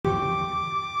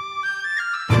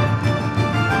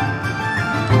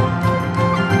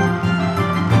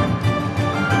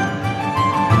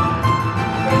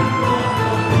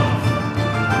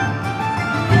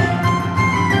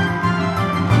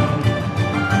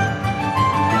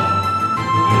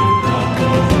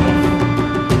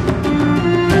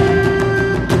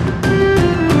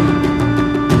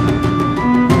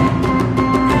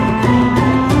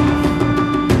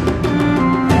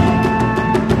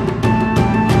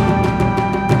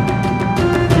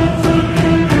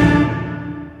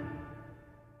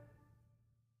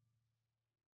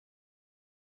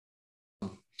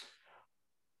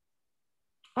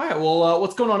All right. Well,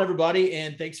 what's going on, everybody?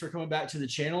 And thanks for coming back to the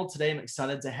channel. Today, I'm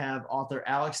excited to have author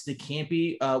Alex de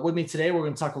Campi with me today. We're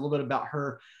going to talk a little bit about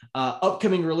her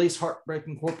upcoming release, Heartbreak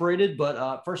Incorporated.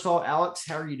 But first of all, Alex,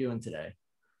 how are you doing today?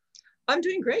 I'm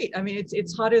doing great. I mean,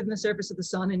 it's hotter than the surface of the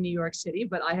sun in New York City,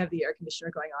 but I have the air conditioner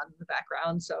going on in the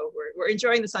background, so we're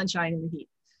enjoying the sunshine and the heat.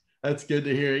 That's good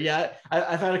to hear. Yeah,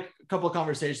 I've had a couple of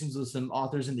conversations with some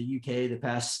authors in the UK the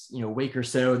past week or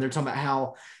so, and they're talking about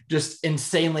how just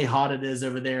insanely hot it is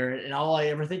over there. And all I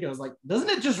ever think of was like, doesn't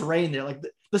it just rain there? Like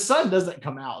the sun doesn't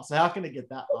come out, so how can it get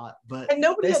that hot? But and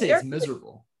nobody they say it's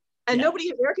miserable, and nobody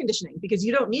has air conditioning because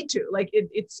you don't need to. Like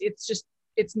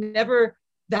it's never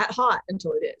that hot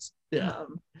until it is. Yeah,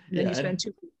 and you spend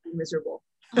 2 weeks miserable.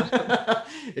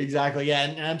 Exactly. Yeah,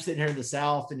 and I'm sitting here in the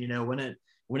South, and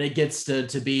when it gets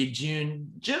to be June,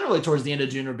 generally towards the end of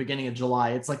June or beginning of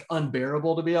July, it's like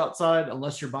unbearable to be outside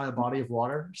unless you're by a body of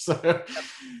water. So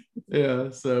yeah.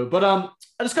 So, but I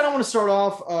just kind of want to start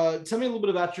off. Tell me a little bit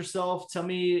about yourself. Tell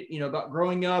me, about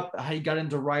growing up, how you got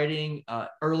into writing,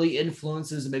 early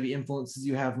influences, and maybe influences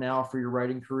you have now for your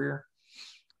writing career.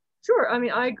 Sure. I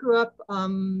mean, I grew up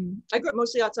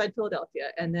mostly outside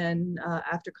Philadelphia, and then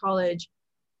after college,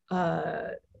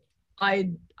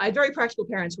 I had very practical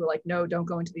parents who were like, no, don't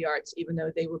go into the arts, even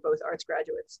though they were both arts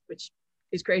graduates, which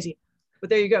is crazy.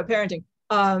 But there you go, parenting.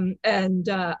 I moved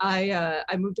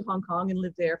to Hong Kong and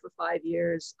lived there for 5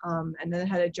 years, and then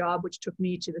had a job which took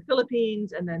me to the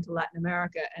Philippines and then to Latin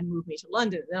America and moved me to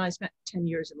London. And then I spent 10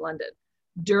 years in London,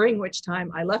 during which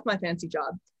time I left my fancy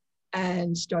job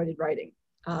and started writing.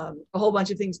 A whole bunch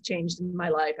of things changed in my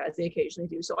life, as they occasionally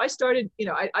do. So I started,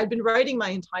 I've been writing my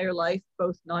entire life,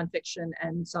 both nonfiction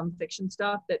and some fiction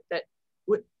stuff that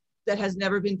has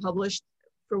never been published,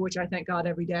 for which I thank God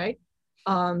every day.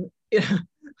 When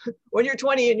you're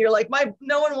 20 and you're like,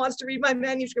 no one wants to read my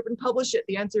manuscript and publish it,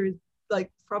 the answer is like,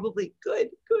 probably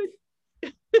good.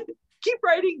 Keep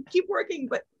writing, keep working,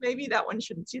 but maybe that one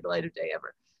shouldn't see the light of day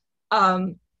ever.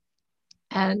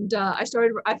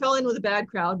 I fell in with a bad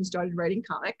crowd and started writing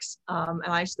comics. And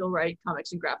I still write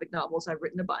comics and graphic novels. I've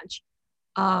written a bunch.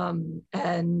 Then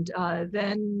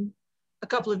a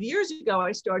couple of years ago,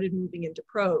 I started moving into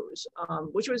prose,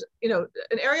 which was, an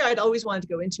area I'd always wanted to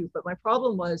go into. But my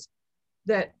problem was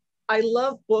that I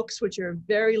love books which are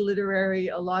very literary,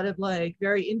 a lot of like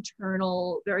very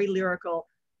internal, very lyrical.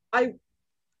 I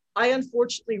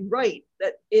unfortunately write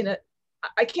that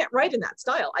I can't write in that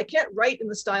style. I can't write in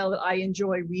the style that I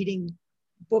enjoy reading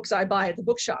books I buy at the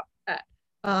bookshop at.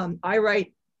 I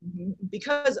write,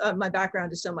 because my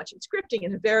background is so much in scripting,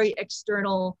 in a very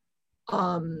external,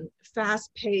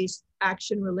 fast-paced,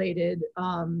 action-related,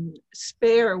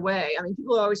 spare way. I mean,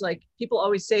 people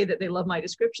always say that they love my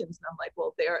descriptions, and I'm like,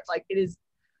 well, they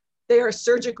are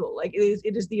surgical. Like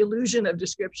it is the illusion of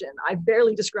description. I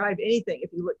barely describe anything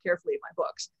if you look carefully at my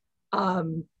books.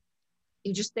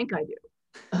 You just think I do.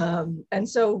 And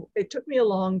so it took me a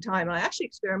long time. And I actually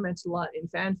experimented a lot in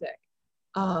fanfic,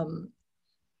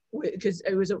 because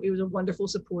it was a wonderful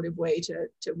supportive way to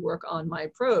work on my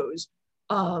prose,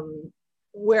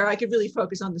 where I could really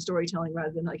focus on the storytelling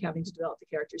rather than like having to develop the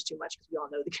characters too much, because we all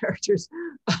know the characters,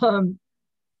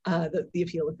 the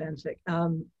appeal of fanfic.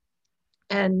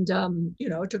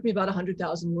 It took me about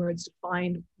 100,000 words to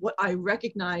find what I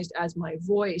recognized as my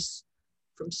voice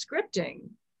from scripting.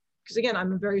 Because again,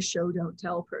 I'm a very show don't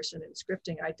tell person in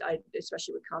scripting. I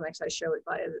especially with comics, I show it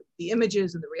by the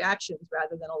images and the reactions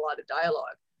rather than a lot of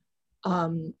dialogue.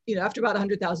 After about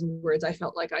 100,000 words, I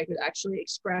felt like I could actually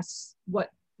express what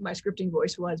my scripting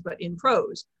voice was, but in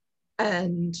prose.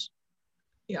 And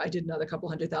I did another couple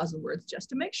 100,000 words just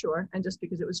to make sure, and just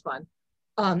because it was fun.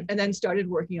 And then started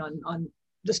working on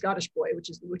The Scottish Boy,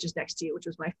 which is next to you, which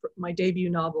was my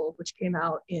debut novel, which came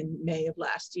out in May of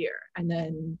last year. And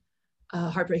then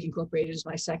Heartbreak Incorporated is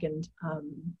my second,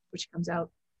 which comes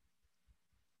out.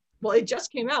 Well, it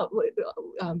just came out,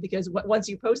 because once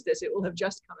you post this, it will have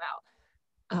just come out.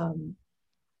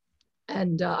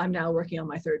 I'm now working on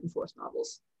my third and fourth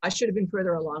novels. I should have been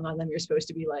further along on them. You're supposed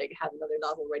to be like, have another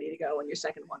novel ready to go when your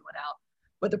second one went out.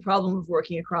 But the problem of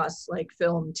working across like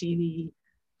film, TV,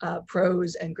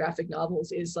 prose, and graphic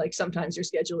novels is like, sometimes your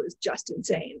schedule is just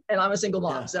insane. And I'm a single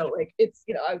mom. Yeah. So like, it's,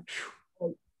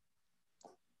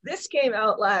 this came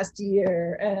out last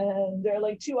year, and there are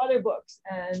like 2 other books,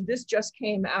 and this just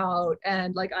came out,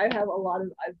 and like I have a lot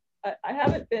of I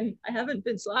haven't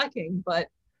been slacking, but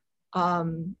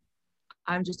I'm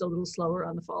just a little slower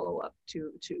on the follow-up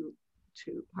to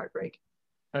Heartbreak.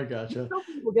 I gotcha.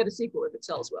 We'll get a sequel if it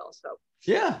sells well. So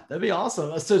yeah, that'd be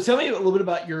awesome. So tell me a little bit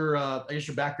about your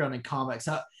your background in comics.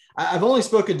 I've only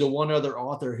spoken to one other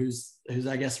author who's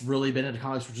I guess really been into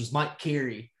comics, which is Mike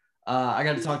Carey. I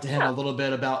got to talk to him Yeah. a little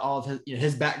bit about all of his,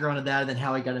 his background in that, and then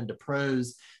how he got into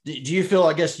prose. Do you feel,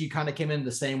 I guess you kind of came in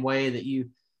the same way, that you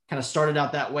kind of started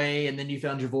out that way, and then you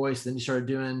found your voice, then you started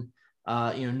doing,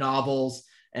 novels.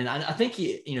 And I think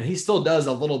he still does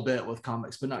a little bit with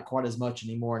comics, but not quite as much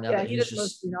anymore now Yeah, that he he's does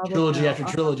just mostly novels trilogy now. after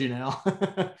trilogy now.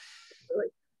 Really.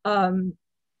 Um,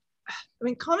 I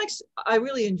mean, comics, I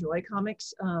really enjoy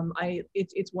comics.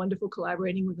 It's wonderful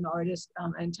collaborating with an artist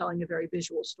and telling a very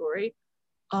visual story.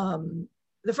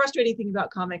 The frustrating thing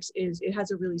about comics is it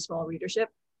has a really small readership,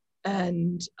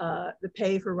 and the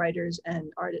pay for writers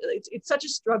and artists, it's such a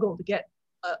struggle to get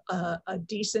a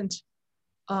decent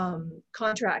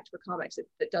contract for comics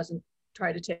that doesn't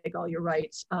try to take all your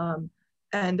rights,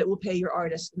 and that will pay your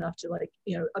artist enough to, like,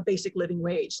 a basic living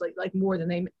wage, like more than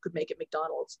they could make at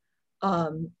McDonald's,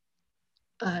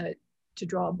 to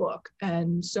draw a book.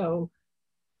 And so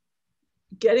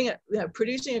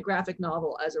producing a graphic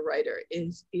novel as a writer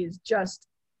is just,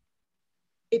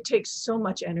 it takes so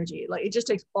much energy. Like, it just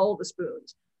takes all the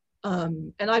spoons.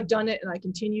 And I've done it, and I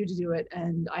continue to do it,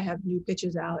 and I have new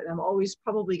pitches out, and I'm always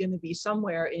probably going to be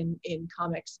somewhere in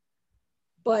comics,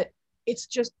 but it's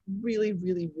just really,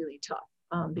 really, really tough,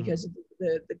 because of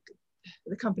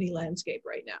the company landscape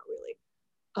right now, really.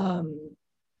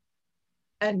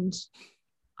 And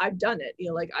I've done it,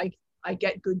 like I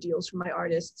get good deals from my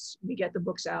artists. We get the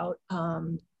books out.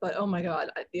 But oh my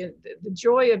God, the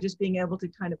joy of just being able to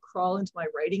kind of crawl into my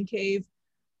writing cave,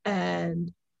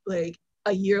 and like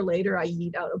a year later, I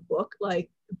eat out a book, like,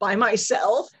 by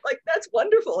myself. Like, that's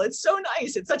wonderful. It's so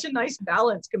nice. It's such a nice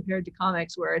balance compared to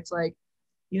comics, where it's like,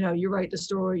 you write the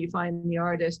story, you find the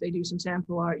artist, they do some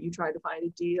sample art, you try to find a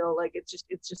deal. Like, it's just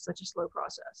such a slow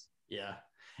process. Yeah.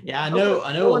 Yeah, I No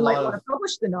know a one lot might want of. to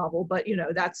publish the novel, but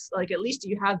that's like, at least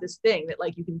you have this thing that,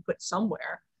 like, you can put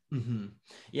somewhere. Mm-hmm.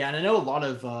 Yeah, and I know a lot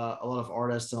of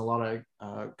artists and a lot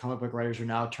of comic book writers are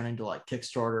now turning to like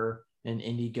Kickstarter and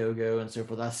Indiegogo and so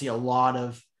forth. I see a lot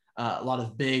of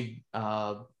big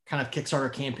kind of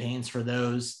Kickstarter campaigns for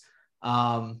those.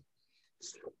 My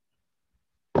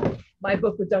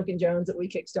book with Duncan Jones that we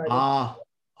kickstarted.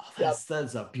 That's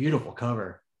a beautiful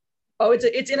cover. Oh, it's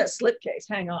in a slipcase.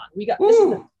 Hang on, we got this is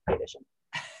the edition.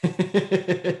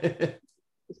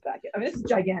 It's back. I mean, this is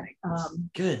gigantic.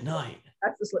 Good night.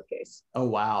 That's the slipcase. Oh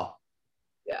wow.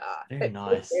 Yeah. Very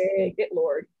nice. Good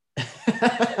Lord.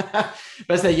 But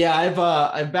I say, yeah,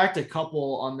 I've backed a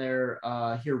couple on there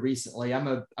here recently. I'm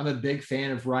a big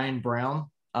fan of Ryan Brown.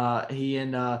 He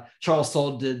and Charles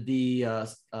Soule did the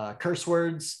curse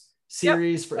words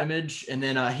series for Image, and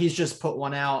then he's just put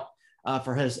one out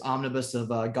for his omnibus of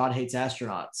God Hates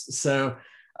Astronauts. So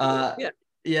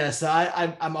so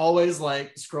I'm always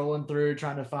like scrolling through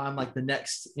trying to find like the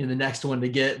next one to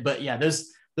get. But yeah,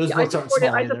 those books aren't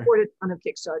small. I support a ton of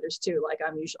Kickstarters too. Like,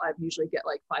 I usually get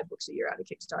like 5 books a year out of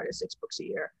Kickstarter, 6 books a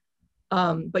year.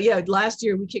 But yeah, last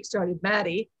year we kickstarted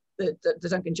Maddie, the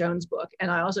Duncan Jones book,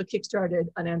 and I also kickstarted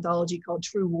an anthology called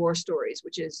True War Stories,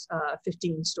 which is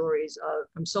 15 stories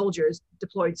from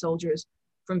deployed soldiers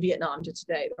from Vietnam to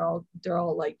today. They're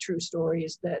all like true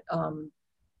stories that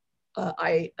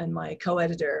I and my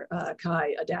co-editor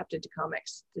Kai adapted to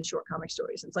comics, to short comic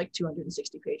stories. And it's like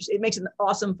 260 pages. It makes an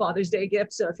awesome Father's Day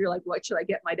gift. So if you're like, what should I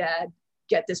get my dad?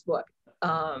 Get this book.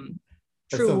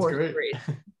 True War Stories.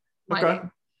 Okay.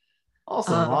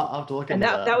 Awesome. I'll have to look into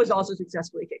that. That was also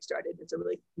successfully kickstarted. It's a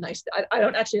really nice. I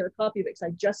don't actually have a copy of it because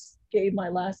I just gave my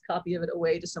last copy of it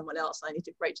away to someone else. I need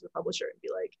to write to the publisher and be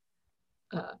like,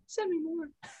 send me more.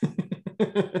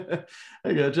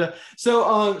 I gotcha.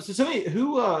 So tell me,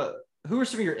 who are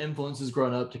some of your influences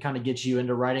growing up to kind of get you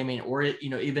into writing? I mean, or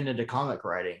even into comic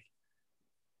writing?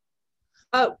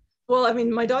 Well, I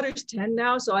mean, my daughter's 10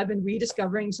 now, so I've been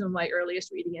rediscovering some of my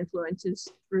earliest reading influences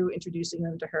through introducing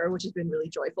them to her, which has been really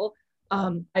joyful.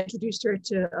 I introduced her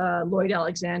to Lloyd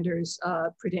Alexander's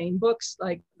Prydain books,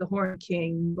 like The Horned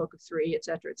King, Book of Three, et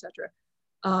cetera, et cetera.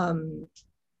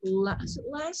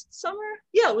 Last summer?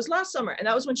 Yeah, it was last summer. And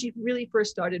that was when she really first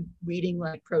started reading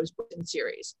like prose books in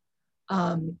series.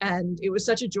 And it was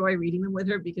such a joy reading them with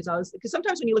her, because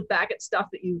sometimes when you look back at stuff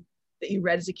that you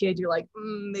read as a kid, you're like,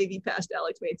 maybe past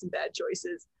Alex made some bad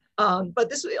choices. But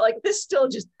this still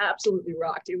just absolutely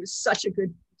rocked. It was such a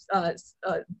good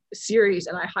series,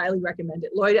 and I highly recommend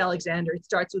it. Lloyd Alexander, it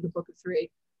starts with a Book of Three.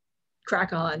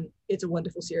 Crack on. It's a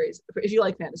wonderful series if you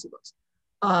like fantasy books,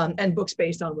 and books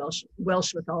based on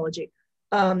Welsh mythology.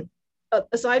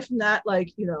 Aside from that,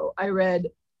 I read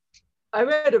I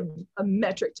read a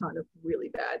metric ton of really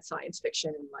bad science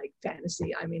fiction and like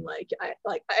fantasy. I mean, like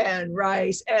Anne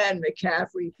Rice, Anne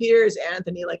McCaffrey, Piers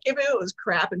Anthony. Like if it was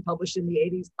crap and published in the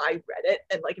 80s, I read it.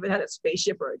 And like if it had a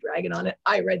spaceship or a dragon on it,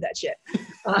 I read that shit.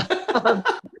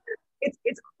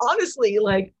 It's honestly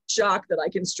like shocked that I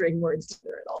can string words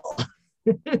together at all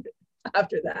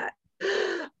after that.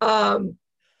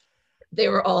 They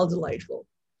were all delightful.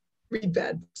 Read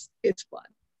bad books. It's fun.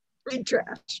 Read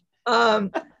trash.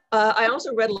 I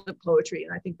also read a lot of poetry,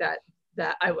 and I think that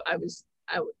I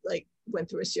like went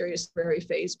through a serious literary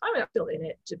phase. I'm not still in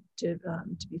it, to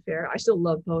be fair. I still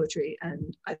love poetry,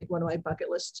 and I think one of my bucket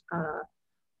list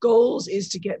goals is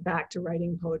to get back to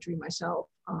writing poetry myself,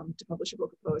 to publish a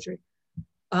book of poetry.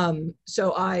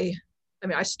 So I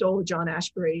stole a John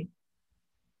Ashbery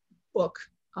book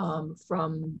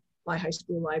from my high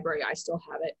school library. I still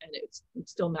have it, and it's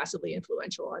still massively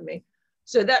influential on me.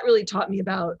 So that really taught me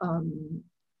about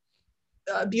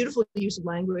beautiful use of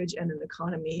language and an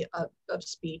economy of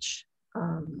speech.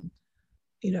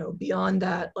 You know, beyond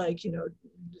that, like, you know,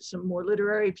 some more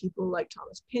literary people like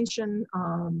Thomas Pynchon,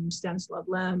 Stanislav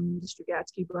Lem, the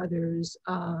Strugatsky brothers.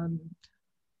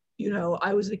 You know,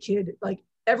 I was a kid, like,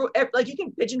 like you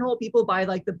can pigeonhole people by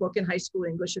like the book in high school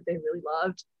English that they really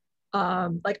loved.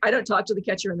 Like I don't talk to the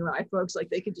Catcher in the Rye folks, like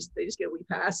they just get a wee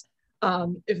pass.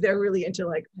 If they're really into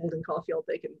like Holden Caulfield,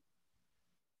 they can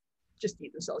just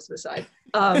eat themselves to the side.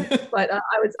 But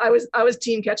I was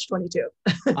team Catch 22.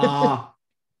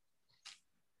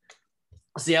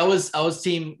 See, I was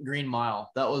team Green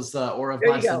Mile. That was Or of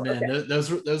Mice and Men. Okay.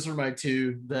 Those were my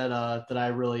two that I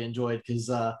really enjoyed, because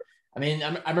I mean,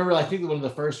 I remember, I think one of the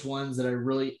first ones that I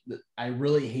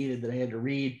really hated that I had to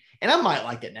read, and I might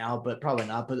like it now, but probably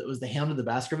not, but it was The Hound of the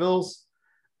Baskervilles.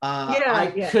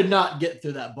 I could not get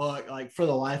through that book, like, for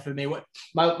the life of me. What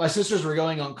my sisters were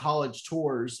going on college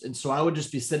tours, and so I would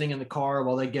just be sitting in the car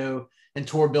while they go and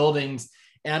tour buildings,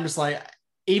 and I'm just like,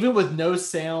 even with no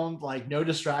sound, like no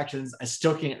distractions, I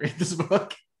still can't read this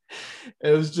book.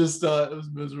 It was just it was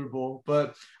miserable.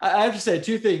 But I have to say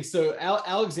two things. So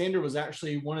Alexander was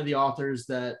actually one of the authors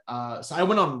that so I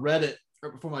went on Reddit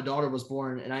right before my daughter was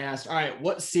born, and I asked, all right,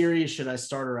 what series should I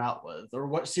start her out with, or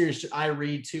what series should I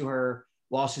read to her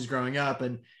while she's growing up?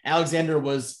 And Alexander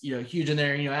was, you know, huge in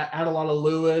there. You know, I had a lot of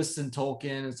Lewis and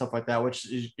Tolkien and stuff like that,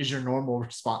 which is your normal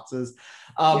responses.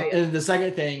 And the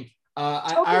second thing,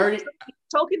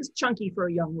 Tolkien's chunky for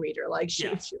a young reader. Like she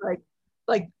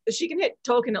can hit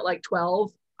Tolkien at like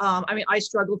 12. I mean, I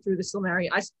struggled through the Silmarillion.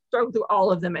 I struggled through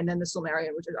all of them, and then the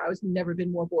Silmarillion, which I was never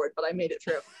been more bored, but I made it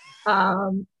through.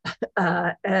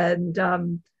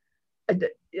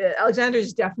 Alexander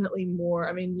is definitely more.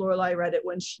 I mean, Lorelai read it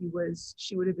when she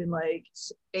would have been like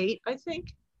 8, I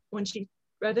think, when she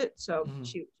read it. So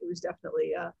she was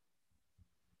definitely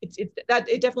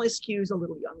it definitely skews a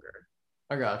little younger.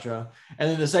 I gotcha. And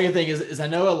then the second thing is I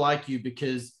know I like you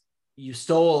because you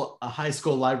stole a high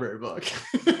school library book.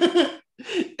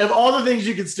 Of all the things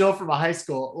you could steal from a high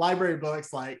school, library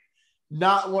books, like,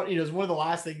 not what, you know, is one of the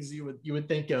last things you would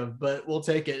think of, but we'll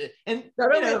take it. And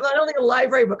not only a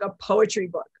library book, a poetry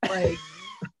book. Like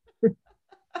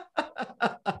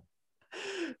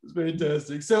it's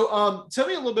fantastic. So tell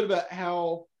me a little bit about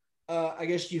how I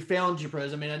guess you found your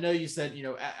prose. I mean, I know you said, you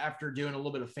know, after doing a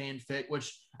little bit of fanfic,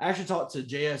 which I actually talked to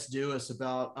J.S. Dewis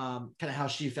about kind of how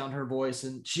she found her voice.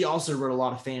 And she also wrote a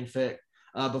lot of fanfic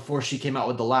before she came out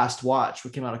with The Last Watch,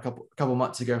 which came out a couple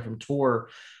months ago from Tor.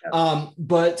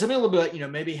 But tell me a little bit, you know,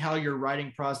 maybe how your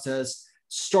writing process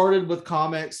started with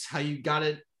comics, how you got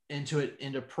it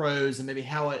into prose, and maybe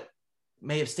how it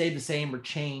may have stayed the same or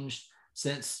changed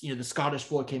since, you know, The Scottish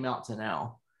Boy came out to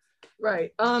now.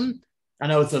 Right. I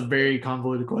know it's a very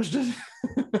convoluted question.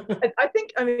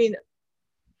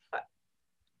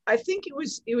 I think it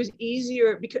was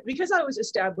easier because I was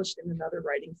established in another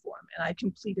writing form and I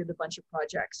completed a bunch of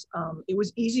projects. It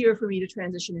was easier for me to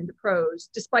transition into prose,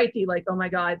 despite the like, oh my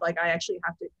God, like I actually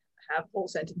have to have whole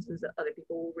sentences that other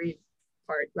people will read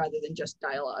part rather than just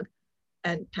dialogue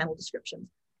and panel descriptions.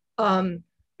 It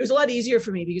was a lot easier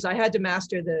for me because I had to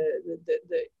master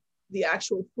the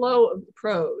actual flow of the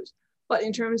prose. But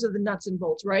in terms of the nuts and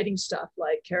bolts writing stuff,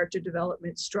 like character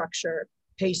development, structure,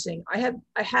 pacing, I had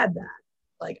that.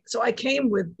 Like, so I came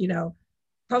with, you know,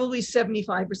 probably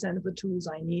 75% of the tools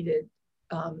I needed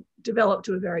developed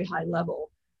to a very high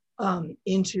level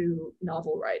into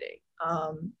novel writing.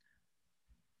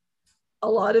 A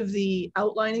lot of the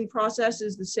outlining process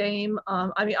is the same.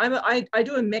 I mean, I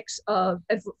do a mix of,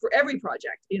 and for every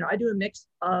project, you know, I do a mix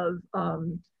of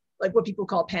like what people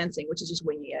call pantsing, which is just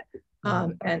winging it,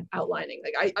 and outlining.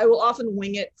 Like I will often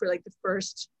wing it for like the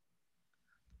first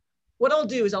what I'll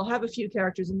do is I'll have a few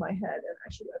characters in my head, and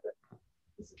actually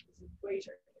this is way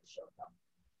too show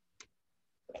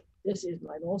up. This is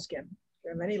my moleskin.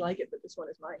 There are many like it, but this one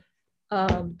is mine.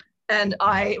 And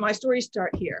my stories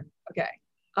start here. Okay.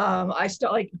 I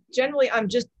start like, generally I'm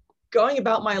just going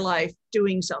about my life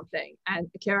doing something, and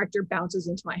a character bounces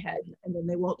into my head and then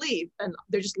they won't leave, and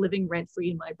they're just living rent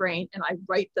free in my brain, and I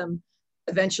write them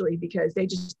eventually because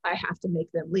I have to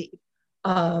make them leave.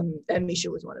 And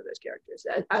Misha was one of those characters,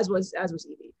 as was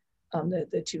Evie,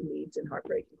 the two leads in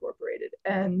Heartbreak Incorporated.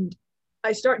 And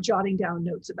I start jotting down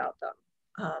notes about them.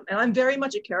 And I'm very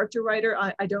much a character writer.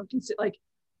 I don't consider, like,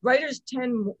 writers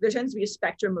there tends to be a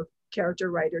spectrum of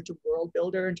character writer to world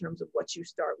builder in terms of what you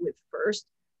start with first.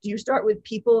 Do you start with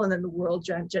people and then the world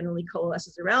generally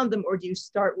coalesces around them, or do you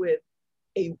start with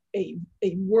a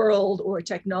world or a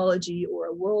technology or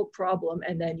a world problem,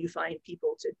 and then you find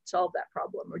people to solve that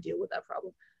problem or deal with that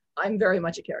problem? I'm very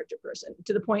much a character person,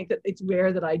 to the point that it's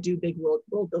rare that I do big world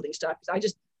building stuff,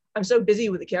 because I'm so busy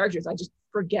with the characters, I just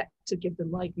forget to give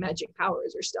them like magic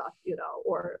powers or stuff, you know,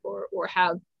 or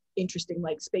have interesting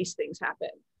like space things happen.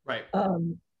 Right.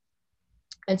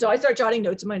 And so I start jotting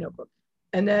notes in my notebook,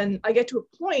 and then I get to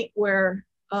a point where,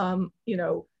 you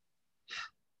know,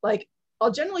 like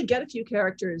I'll generally get a few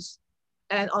characters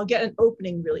and I'll get an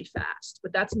opening really fast,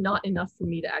 but that's not enough for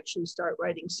me to actually start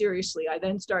writing seriously. I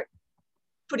then start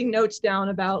putting notes down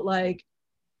about, like,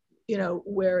 you know,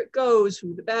 where it goes,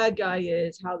 who the bad guy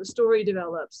is, how the story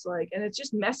develops, like, and it's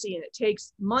just messy and it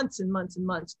takes months and months and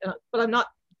months. But I'm not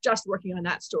just working on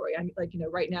that story. I'm like, you know,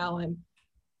 right now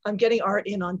I'm getting art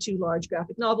in on 2 large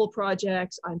graphic novel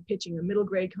projects. I'm pitching a middle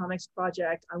grade comics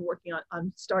project.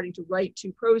 I'm starting to write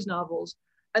 2 prose novels.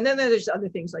 And then there's other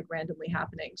things like randomly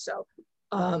happening. So,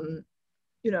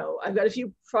 you know, I've got a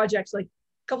few projects, like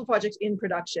a couple projects in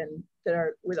production that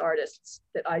are with artists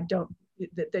that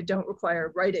that don't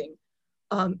require writing.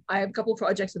 I have a couple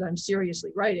projects that I'm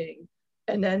seriously writing.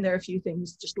 And then there are a few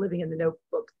things just living in the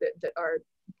notebook that are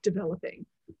developing.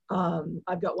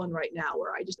 I've got one right now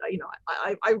where I just, you know,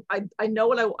 I know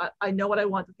what I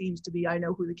want the themes to be. I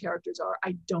know who the characters are.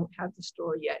 I don't have the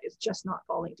story yet. It's just not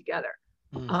falling together.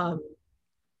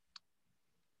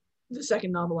 The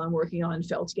second novel I'm working on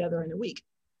fell together in a week.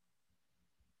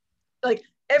 Like,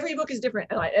 every book is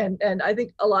different, and I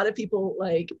think a lot of people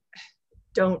like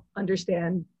don't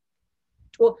understand.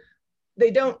 Well, they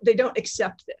don't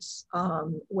accept this.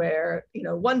 Where, you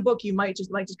know, one book you might just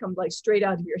come like straight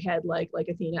out of your head, like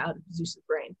Athena out of Zeus's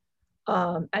brain,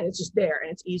 and it's just there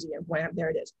and it's easy, and wham,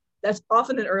 there it is. That's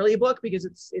often an early book because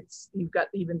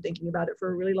you've been thinking about it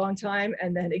for a really long time,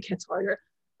 and then it gets harder.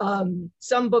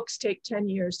 Some books take 10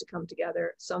 years to come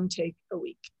together. Some take a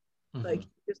week. Mm-hmm. Like,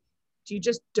 you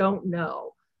just don't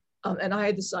know. And I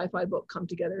had the sci-fi book come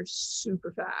together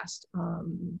super fast,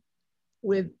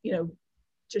 with, you know,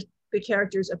 just the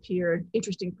characters appeared,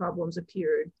 interesting problems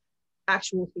appeared,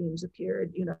 actual themes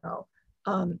appeared, you know,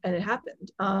 and it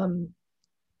happened.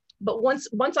 But once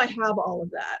I have all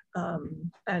of that,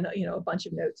 and, you know, a bunch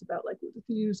of notes about like what the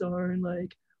themes are and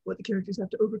like what the characters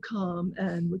have to overcome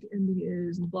and what the ending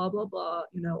is and blah, blah, blah,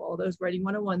 you know, all those writing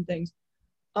 101 things,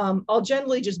 I'll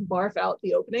generally just barf out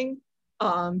the opening,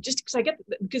 just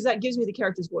because that gives me the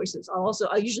characters' voices.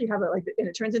 I usually have it like, and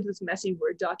it turns into this messy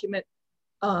Word document,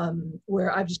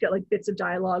 where I've just got like bits of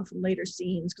dialogue from later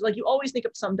scenes. Cause like you always think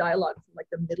of some dialogue from like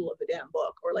the middle of the damn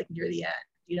book or like near the end,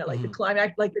 you know, like the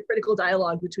climax, like the critical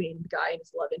dialogue between the guy and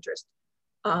his love interest,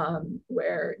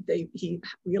 where he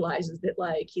realizes that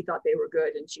like he thought they were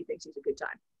good and she thinks he's a good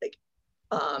time. Like,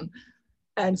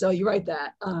 and so you write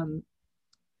that.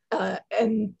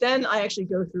 And then I actually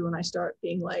go through and I start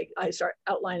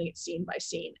outlining it scene by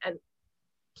scene. And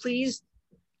please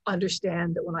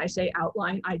understand that when I say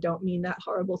outline, I don't mean that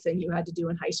horrible thing you had to do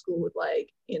in high school with like,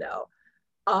 you know,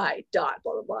 I dot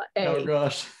blah blah blah A. Oh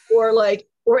gosh.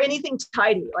 Or anything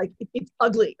tidy. Like it's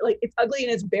ugly. Like it's ugly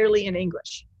and it's barely in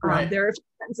English. Right. There are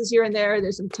sentences here and there.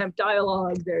 There's some temp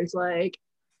dialogue. There's like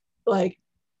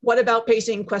what about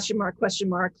pacing? Question mark.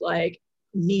 Like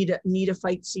need a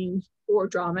fight scene or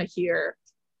drama here.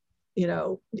 You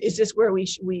know, is this where we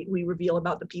reveal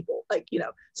about the people? Like, you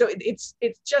know, so it's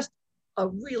just a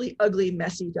really ugly,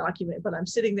 messy document. But I'm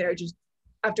sitting there just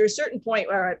after a certain point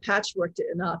where I patchworked it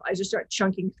enough, I just start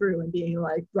chunking through and being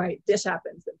like, right, this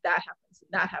happens, and that happens,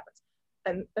 and that happens.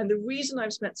 And the reason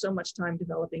I've spent so much time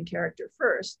developing character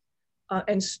first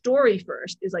and story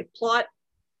first is like plot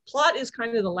is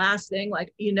kind of the last thing.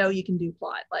 Like, you know, you can do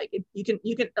plot. Like you can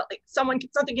like something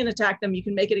can attack them. You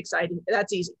can make it exciting.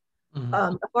 That's easy. Mm-hmm.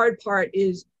 The hard part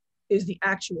is the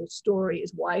actual story,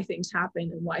 is why things happen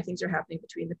and why things are happening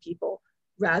between the people,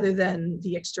 rather than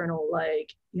the external,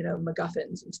 like, you know,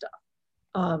 MacGuffins and stuff.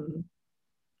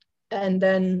 And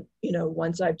then, you know,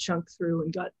 once I've chunked through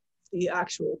and got the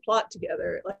actual plot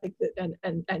together, like the,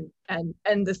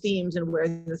 and the themes and where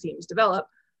the themes develop,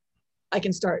 I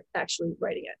can start actually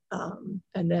writing it.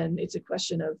 And then it's a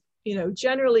question of, you know,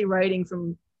 generally writing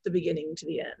from the beginning to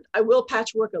the end. I will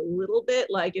patchwork a little bit,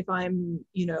 like if I'm,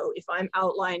 you know, if I'm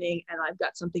outlining and I've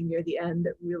got something near the end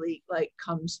that really like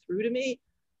comes through to me,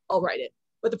 I'll write it.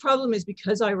 But the problem is,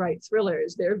 because I write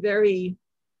thrillers, they're very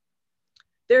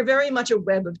much a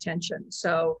web of tension.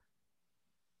 So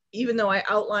even though I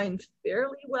outline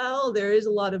fairly well, there is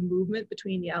a lot of movement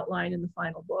between the outline and the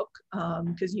final book.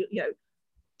 Because you know,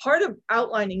 part of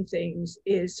outlining things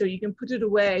is so you can put it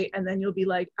away, and then you'll be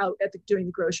like out at doing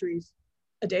the groceries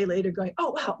a day later going, oh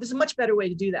wow, there's a much better way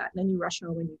to do that. And then you rush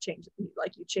home and you change it,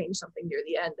 like you change something near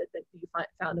the end that you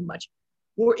found a much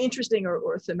more interesting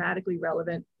or thematically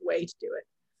relevant way to do it.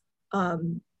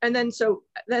 And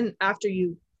then after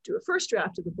you do a first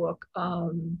draft of the book,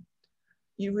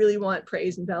 you really want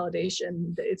praise and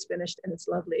validation that it's finished and it's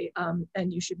lovely.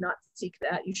 And you should not seek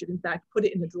that. You should in fact put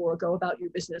it in the drawer, go about your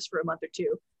business for a month or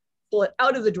two, pull it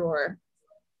out of the drawer,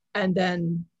 and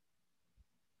then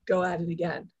go at it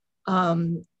again.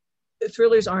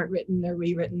 Thrillers aren't written, they're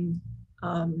rewritten.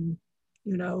 You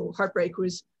know, Heartbreak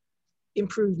was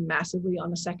improved massively on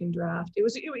the second draft.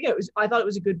 I thought it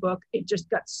was a good book. It just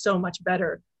got so much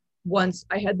better once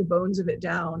I had the bones of it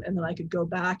down, and then I could go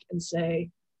back and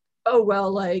say, oh,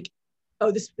 well, like,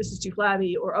 oh, this is too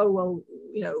flabby, or, oh, well,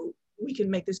 you know, we can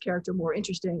make this character more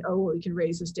interesting. Oh, well, we can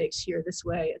raise the stakes here this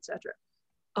way, etc.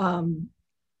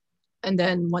 And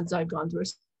then once I've gone through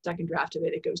a second draft of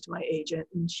it, it goes to my agent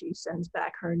and she sends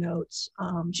back her notes.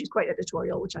 She's quite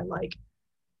editorial, which I like.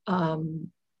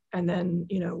 And then,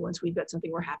 you know, once we've got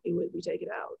something we're happy with, we take it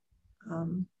out.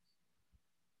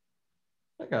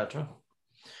 I gotcha.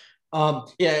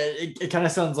 Yeah, it kind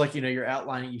of sounds like, you know, you're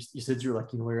outlining, you said you were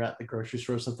like, you know, we were at the grocery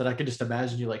store or something. I could just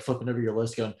imagine you like flipping over your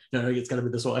list going, no, it's got to be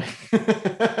this way.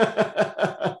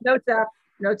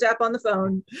 Notes app on the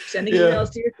phone, sending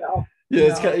emails to yourself. Yeah,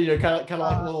 it's kind of, you know, kind of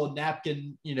like a little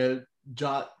napkin, you know,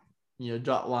 jot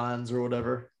lines or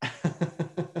whatever.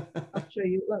 I'll show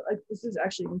you. This is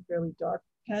actually a fairly dark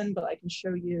pen, but I can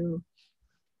show you.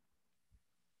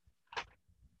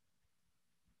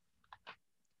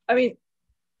 I mean,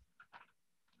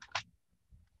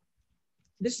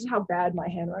 this is how bad my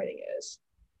handwriting is.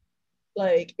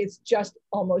 Like, it's just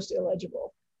almost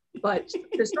illegible. But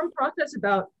there's some process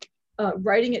about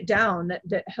writing it down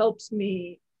that helps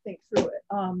me think through it.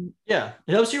 Yeah,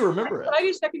 it helps you remember it. When I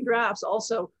do second drafts,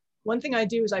 also, one thing I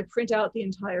do is I print out the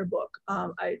entire book.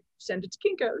 I send it to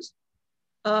Kinko's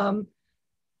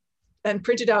and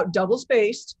print it out double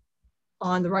spaced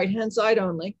on the right-hand side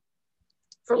only.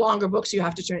 For longer books, you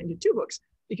have to turn it into 2 books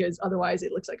because otherwise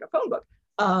it looks like a phone book.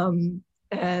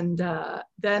 And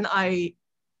then I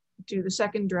do the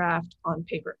second draft on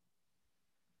paper.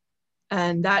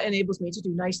 And that enables me to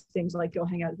do nice things like go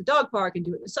hang out at the dog park and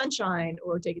do it in the sunshine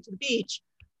or take it to the beach.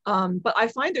 But I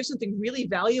find there's something really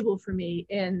valuable for me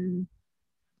in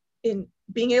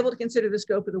being able to consider the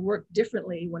scope of the work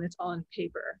differently when it's on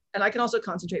paper. And I can also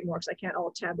concentrate more because I can't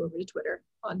all tab over to Twitter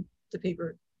on the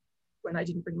paper when I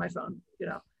didn't bring my phone, you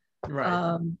know.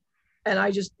 Right. And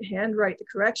I just handwrite the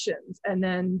corrections. And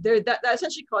then that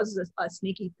essentially causes a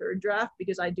sneaky third draft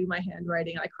because I do my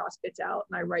handwriting, I cross bits out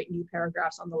and I write new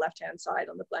paragraphs on the left-hand side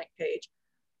on the blank page.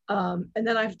 And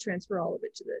then I have to transfer all of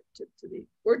it to the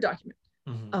Word document.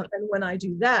 Mm-hmm. And when I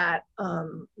do that,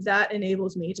 that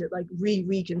enables me to like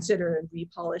reconsider and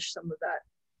repolish some of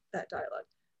that dialogue.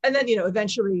 And then, you know,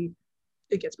 eventually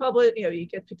it gets published, you know, you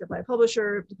get picked up by a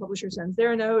publisher, the publisher sends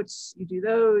their notes, you do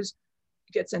those,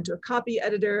 you get sent to a copy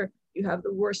editor, you have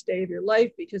the worst day of your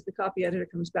life because the copy editor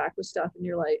comes back with stuff and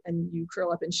you're like, and you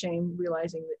curl up in shame,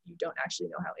 realizing that you don't actually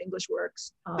know how English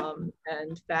works,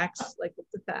 and facts, like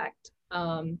what's the fact?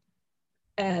 So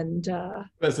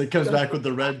it comes back with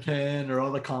the red pen or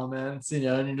all the comments, you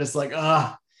know, and you're just like,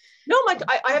 No,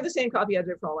 I have the same copy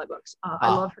editor for all my books.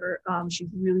 I love her. She's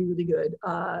really, really good,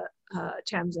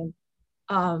 Tamsin.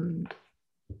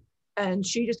 And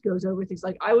she just goes over things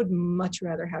like, I would much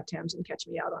rather have Tamsin catch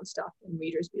me out on stuff and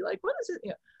readers be like, what is it?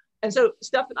 You know? And so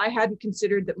stuff that I hadn't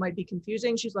considered that might be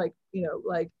confusing, she's like, you know,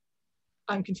 like,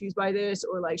 I'm confused by this,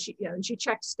 or like she, you know, and she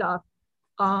checks stuff.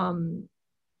 You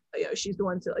know, she's the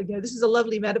one to like, you know, this is a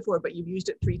lovely metaphor, but you've used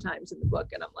it 3 times in the book.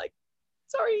 And I'm like,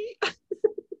 sorry.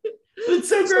 It's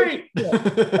so great.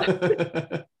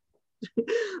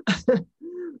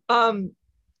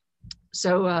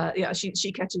 So yeah,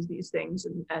 she catches these things,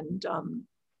 and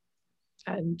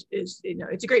and is, you know,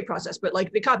 it's a great process, but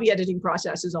like the copy editing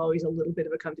process is always a little bit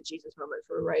of a come to Jesus moment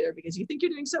for a writer, because you think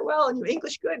you're doing so well and you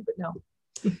English good, but no,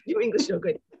 you English no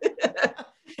good.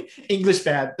 English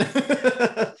bad.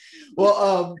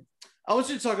 Well, I want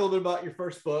you to talk a little bit about your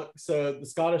first book. So The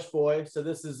Scottish Boy. So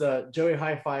this is Joey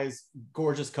Hi-Fi's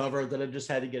gorgeous cover that I just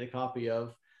had to get a copy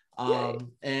of.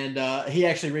 And he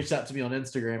actually reached out to me on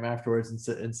Instagram afterwards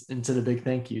and said a big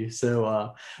thank you.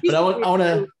 So, but I want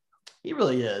to, he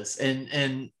really is.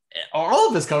 And all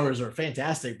of his covers are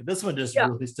fantastic, but this one just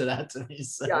really stood out to me.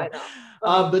 So, yeah, I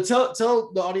know. But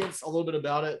tell the audience a little bit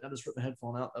about it. I just ripped the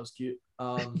headphone out. That was cute.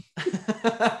 But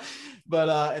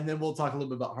and then we'll talk a little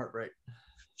bit about Heartbreak.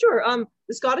 Sure.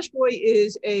 The Scottish Boy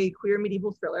is a queer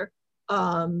medieval thriller.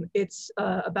 It's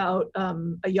about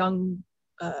a young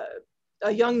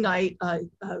knight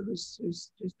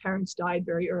whose parents died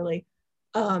very early,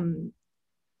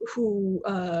 who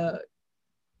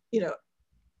you know,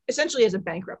 essentially has a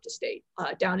bankrupt estate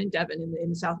down in Devon in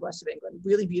the southwest of England.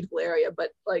 Really beautiful area,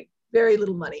 but like very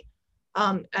little money.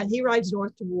 And he rides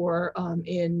north to war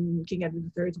in King Edward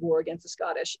III's war against the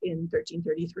Scottish in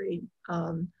 1333.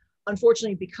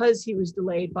 Unfortunately, because he was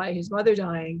delayed by his mother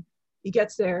dying, he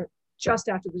gets there just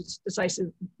after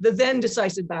the then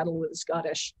decisive battle with the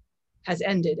Scottish has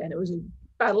ended, and it was a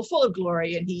battle full of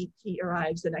glory, and he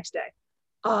arrives the next day.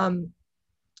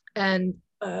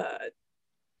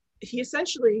 He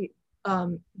essentially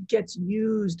gets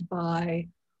used by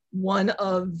one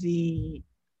of the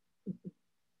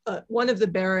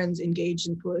barons engaged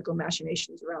in political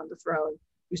machinations around the throne,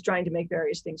 who's trying to make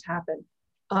various things happen,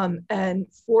 and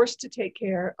forced to take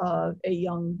care of a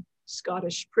young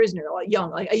Scottish prisoner,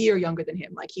 young, like a year younger than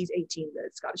him. Like he's 18, the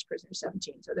Scottish prisoner is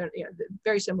 17, so they're, you know,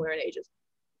 very similar in ages.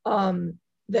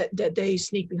 That they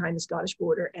sneak behind the Scottish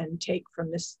border and take from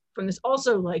this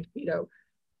also, like, you know,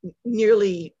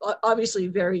 nearly obviously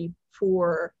very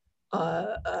poor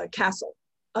castle,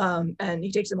 and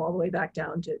he takes them all the way back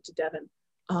down to Devon,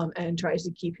 and tries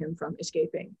to keep him from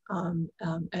escaping. And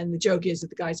the joke is that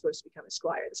the guy's supposed to become his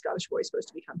squire. The Scottish boy is supposed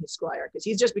to become his squire because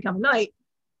he's just become a knight.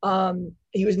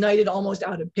 He was knighted almost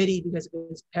out of pity because of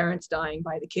his parents dying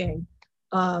by the king,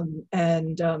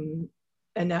 and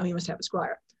now he must have a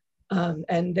squire.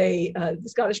 And the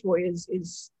Scottish boy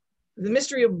is the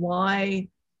mystery of why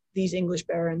these English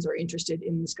barons are interested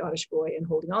in the Scottish boy and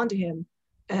holding on to him,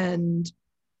 and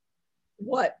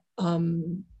what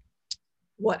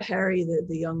Harry,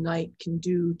 the young knight, can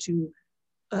do to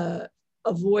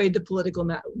avoid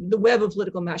the web of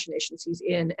political machinations he's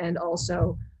in, and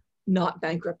also not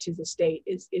bankrupt his estate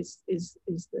is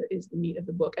the meat of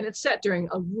the book. And it's set during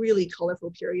a really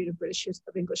colorful period of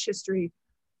English history,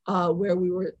 where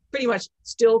we were pretty much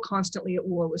still constantly at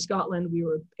war with Scotland. We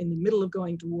were in the middle of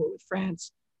going to war with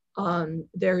France.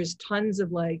 There's tons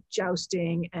of like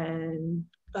jousting and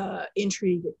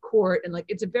intrigue at court, and like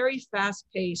it's a very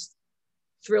fast-paced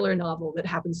thriller novel that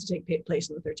happens to take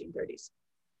place in the 1330s.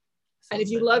 And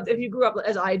if you grew up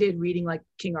as I did reading like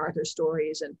King Arthur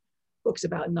stories and books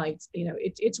about knights, you know,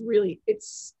 it's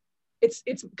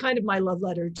kind of my love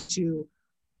letter to,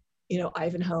 you know,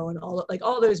 Ivanhoe and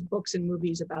all those books and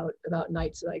movies about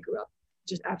knights that I grew up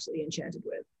just absolutely enchanted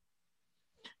with.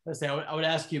 I would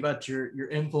ask you about your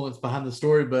influence behind the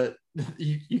story, but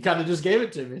you kind of just gave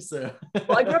it to me. So,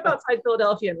 well, I grew up outside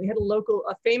Philadelphia, and we had several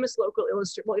famous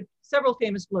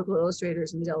local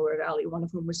illustrators in the Delaware Valley. One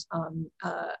of whom was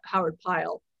Howard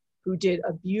Pyle, who did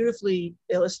a beautifully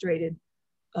illustrated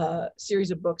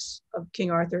series of books of King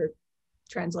Arthur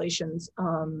translations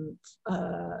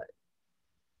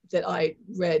that I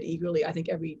read eagerly. I think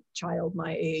every child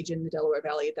my age in the Delaware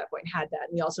Valley at that point had that.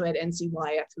 And we also had N.C.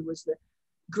 Wyeth, who was the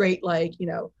great, like, you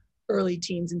know, early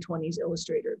teens and 20s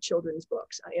illustrator of children's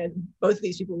books. And both of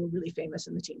these people were really famous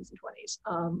in the teens and 20s,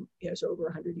 you know, so over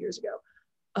 100 years ago.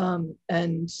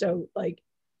 And so, like,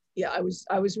 yeah, I was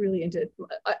really into it.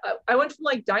 I went from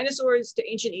like dinosaurs to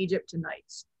ancient Egypt to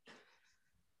knights.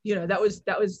 You know, that was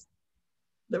the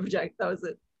project. That was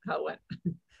how it went.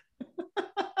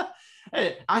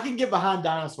 Hey, I can get behind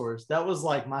dinosaurs. That was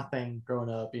like my thing growing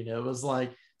up. You know, it's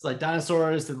like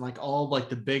dinosaurs and like all like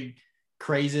the big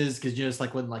crazes, because, you know, it's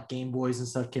like when like Game Boys and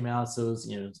stuff came out. So it was,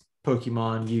 you know,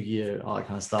 Pokemon, Yu-Gi-Oh, all that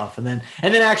kind of stuff. And then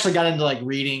I actually got into like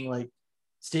reading like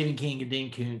Stephen King and Dean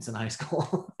Koontz in high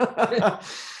school. and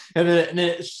then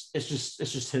it's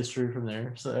just history from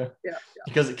there. So yeah.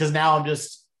 because now I'm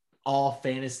just all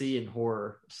fantasy and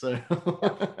horror. So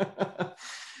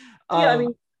I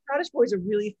mean, Scottish Boy is a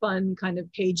really fun kind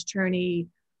of page turny,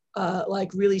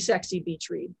 like really sexy beach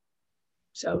read.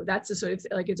 So that's the sort of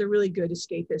like, it's a really good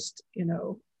escapist, you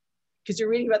know, because you're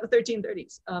reading about the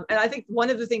 1330s. And I think one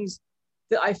of the things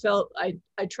that I felt I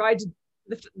tried to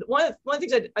one of the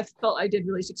things I felt I did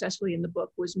really successfully in the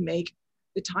book was make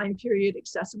the time period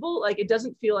accessible. Like, it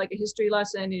doesn't feel like a history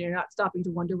lesson, and you're not stopping to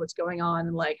wonder what's going on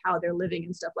and like how they're living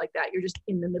and stuff like that. You're just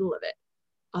in the middle of it.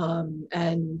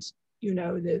 And you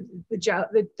know,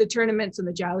 the tournaments and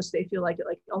the jousts, they feel like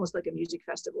almost like a music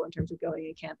festival in terms of going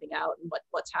and camping out and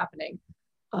what's happening.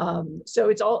 So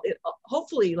it's all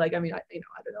hopefully, like, I mean, I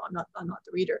don't know, I'm not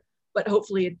the reader, but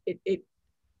hopefully it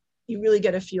you really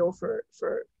get a feel for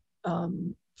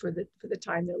the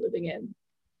time they're living in.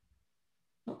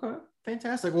 Okay,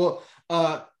 fantastic. Well,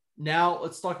 now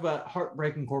let's talk about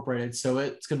Heartbreak Incorporated. So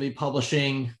it's going to be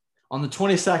publishing on the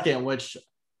 22nd, which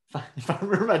if I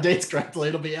remember my dates correctly,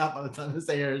 it'll be out by the time this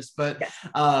airs. But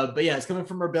yeah, it's coming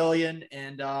from Rebellion,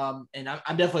 and I'm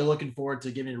definitely looking forward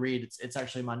to giving it a read. It's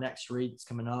actually my next read. It's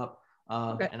coming up.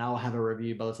 And I'll have a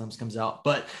review by the time this comes out.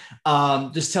 But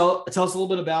just tell us a little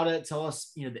bit about it. Tell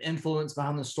us, you know, the influence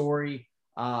behind the story,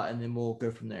 and then we'll go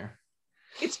from there.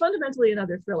 It's fundamentally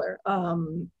another thriller.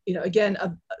 You know, again,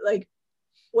 like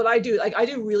what I do, like I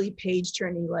do really page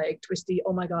turning, like twisty,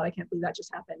 oh my God, I can't believe that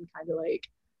just happened,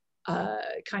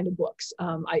 kind of books.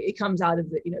 It comes out of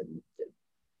the, you know, the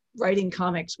writing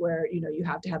comics where, you know, you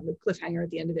have to have the cliffhanger at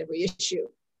the end of every issue.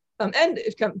 And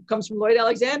it comes from Lloyd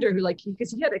Alexander, who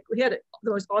because he had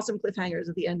the most awesome cliffhangers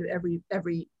at the end of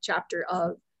every chapter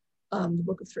of the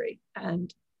Book of Three,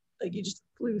 and like you just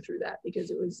flew through that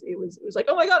because it was like,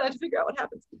 oh my God, I have to figure out what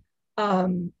happens.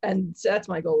 And so that's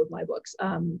my goal with my books.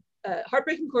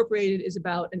 Heartbreak Incorporated is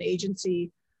about an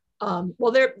agency.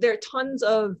 Well, there are tons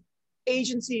of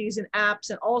agencies and apps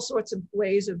and all sorts of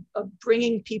ways of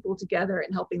bringing people together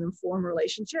and helping them form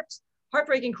relationships.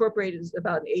 Heartbreak Incorporated is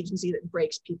about an agency that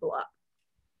breaks people up.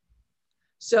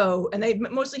 So, and they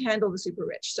mostly handle the super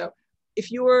rich. So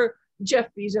if you're Jeff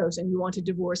Bezos and you want to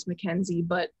divorce Mackenzie,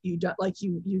 but you don't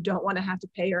want to have to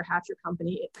pay her half your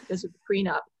company because of the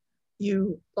prenup,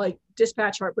 you like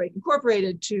dispatch Heartbreak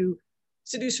Incorporated to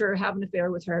seduce her, have an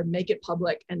affair with her, make it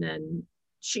public, and then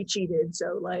she cheated,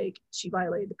 so like she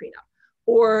violated the prenup.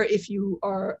 Or if you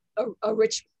are a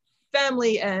rich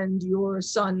family and your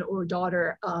son or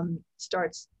daughter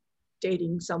starts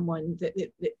dating someone that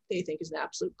they think is an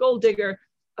absolute gold digger,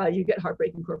 you get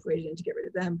Heartbreak Incorporated in to get rid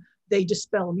of them. They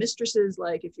dispel mistresses,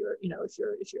 like if your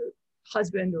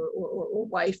husband or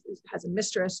wife has a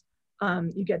mistress,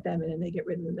 you get them in and they get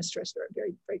rid of the mistress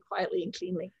very, very quietly and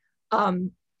cleanly.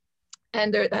 And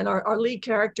our lead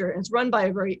character, and it's run by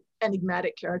a very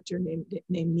enigmatic character named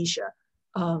Misha,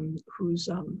 who's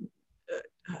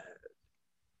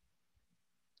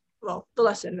well, the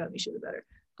less said about Misha, the better.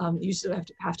 You still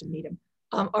have to meet him.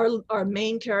 Our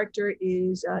main character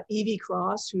is Evie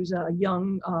Cross, who's a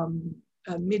young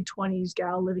mid-20s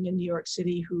gal living in New York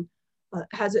City who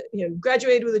has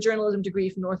graduated with a journalism degree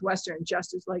from Northwestern,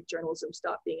 just as like journalism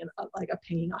stopped being a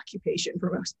paying occupation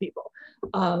for most people.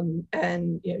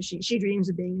 And she dreams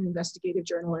of being an investigative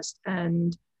journalist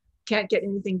and can't get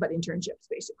anything but internships,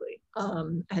 basically.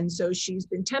 And so she's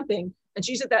been temping, and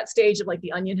she's at that stage of like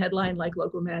the Onion headline, like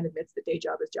local man admits that day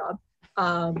job is job.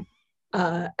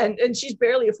 And she's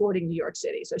barely affording New York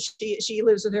City. So she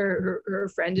lives with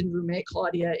her friend and roommate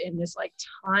Claudia in this like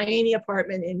tiny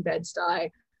apartment in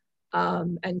Bed-Stuy.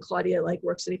 And Claudia like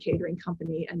works at a catering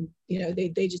company, and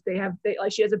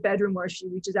she has a bedroom where she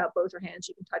reaches out both her hands,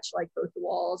 she can touch like both the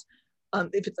walls.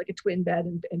 If it's like a twin bed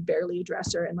and barely a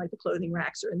dresser, and like the clothing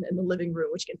racks are in the living room,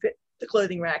 which can fit the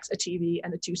clothing racks, a TV,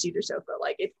 and a 2-seater sofa.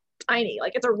 Like it's tiny,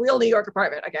 like it's a real New York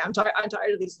apartment. Okay, I'm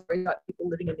tired of these stories about people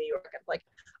living in New York. I'm like,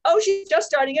 oh, she's just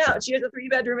starting out. She has a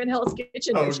 3-bedroom in Hell's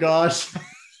Kitchen. Oh gosh.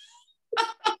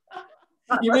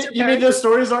 You mean those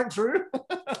stories aren't true?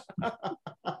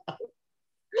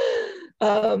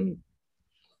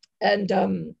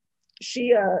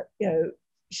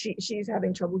 She's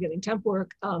having trouble getting temp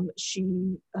work.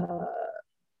 She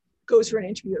goes for an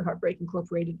interview at Heartbreak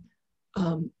Incorporated,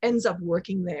 ends up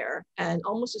working there, and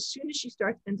almost as soon as she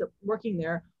ends up working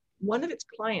there, one of its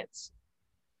clients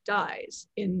dies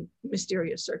in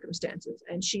mysterious circumstances,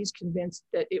 and she's convinced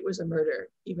that it was a murder,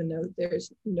 even though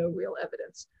there's no real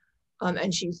evidence.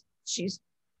 And she's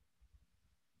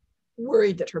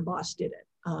worried that her boss did it.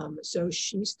 So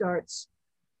she starts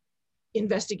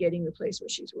investigating the place where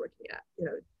she's working at.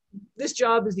 This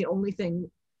job is the only thing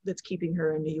that's keeping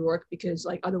her in New York, because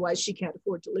like otherwise she can't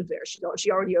afford to live there. She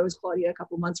already owes Claudia a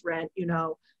couple months rent,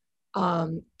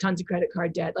 tons of credit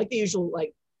card debt, like the usual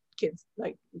like kids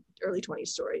like early 20s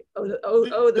story.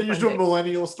 The usual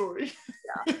millennial story.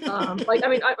 Yeah.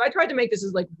 I tried to make this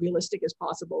as like realistic as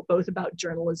possible, both about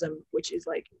journalism, which is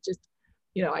like just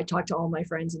I talked to all my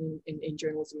friends in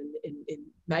journalism, in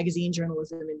magazine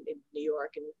journalism in New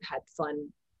York, and had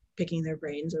fun picking their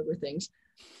brains over things.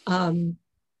 And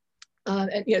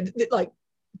like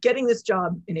getting this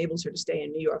job enables her to stay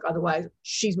in New York. Otherwise,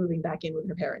 she's moving back in with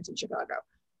her parents in Chicago,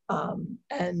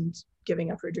 and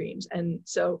giving up her dreams. And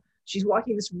so she's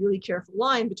walking this really careful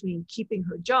line between keeping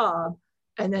her job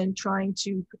and then trying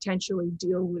to potentially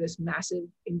deal with this massive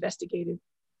investigative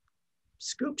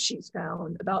scoop she's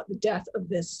found about the death of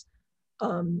this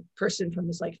person from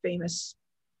this like famous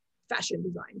fashion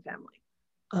design family.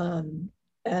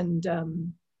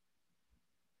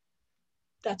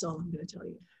 That's all I'm going to tell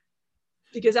you.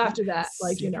 Because after that,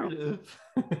 like, because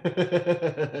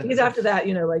after that,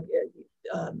 like,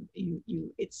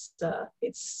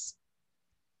 it's,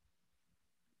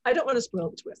 I don't want to spoil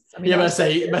the twists. I mean, I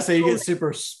say you get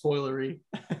super spoilery.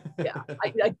 Yeah,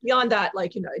 beyond that,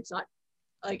 like, it's not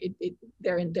like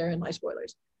they're in my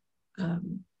spoilers.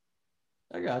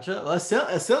 I gotcha. Well, it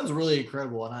sounds really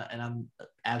incredible, and I'm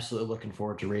absolutely looking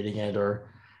forward to reading it. Or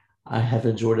I have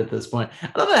enjoyed it at this point.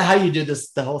 I don't know how you do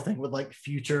the whole thing with like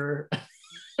future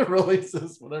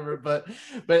releases, whatever, but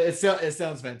it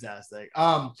sounds fantastic.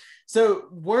 So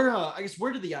where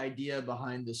did the idea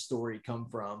behind the story come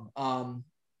from? Were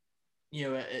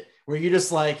you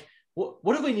just like, what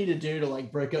do we need to do to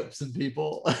like break up some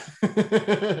people?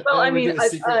 Well, I mean,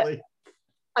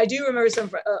 I do remember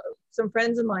some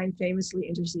friends of mine famously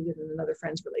interceded in another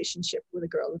friend's relationship with a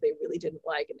girl that they really didn't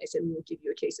like, and they said, we will give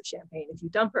you a case of champagne if you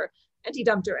dump her. And he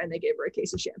dumped her, and they gave her a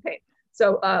case of champagne.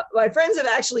 So my friends have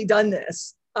actually done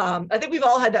this. I think we've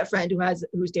all had that friend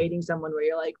who's dating someone where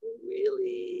you're like,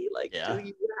 really, like, yeah. Do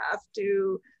you have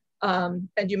to?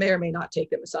 And you may or may not take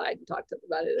them aside and talk to them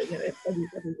about it.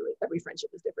 Every friendship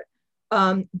is different.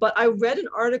 But I read an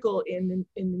article in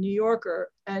the New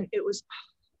Yorker, and it was,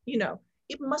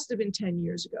 it must have been 10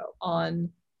 years ago, on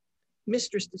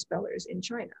mistress dispellers in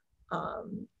China,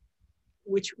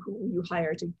 who you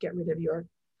hire to get rid of your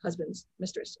husband's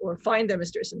mistress, or find their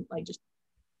mistress and like just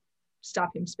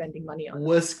stop him spending money on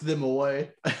whisk them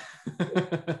away.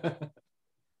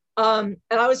 And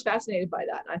I was fascinated by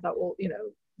that, and I thought, well,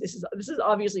 this is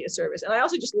obviously a service. And I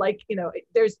also just like,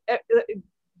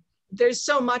 there's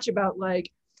so much about like,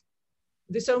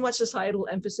 there's so much societal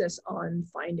emphasis on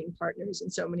finding partners in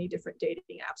so many different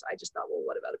dating apps. I just thought, well,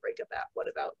 what about a breakup app? What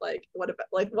about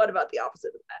the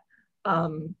opposite of that?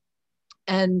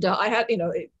 I had,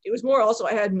 it was more also,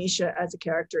 I had Misha as a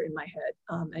character in my head.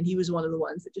 And he was one of the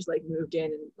ones that just like moved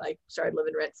in and like started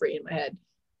living rent free in my head.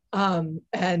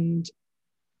 And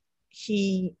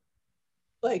he,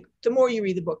 like, the more you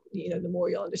read the book, the more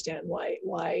you'll understand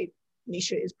why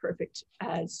Misha is perfect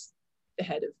as the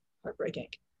head of Heartbreak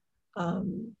Inc.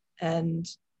 And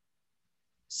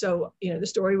so, the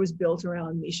story was built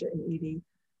around Misha and Evie.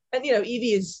 And,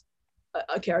 Evie is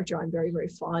a character I'm very, very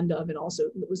fond of, and also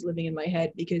was living in my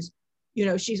head because,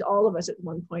 she's all of us at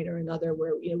one point or another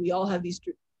where, we all have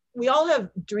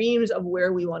dreams of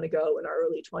where we want to go in our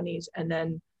early 20s. And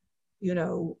then,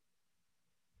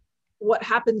 what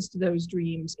happens to those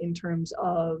dreams in terms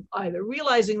of either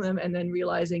realizing them and then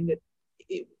realizing that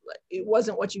it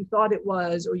wasn't what you thought it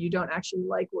was, or you don't actually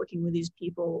like working with these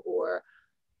people, or,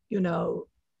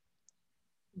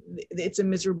 it's a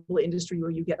miserable industry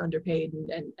where you get underpaid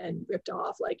and ripped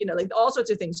off. Like all sorts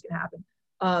of things can happen.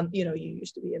 You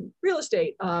used to be in real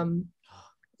estate. So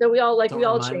we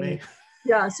all change.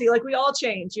 Yeah. See, like we all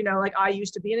change, like I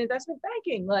used to be in investment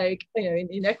banking, like,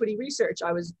 in equity research,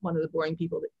 I was one of the boring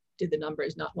people that did the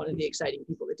numbers, not one of the exciting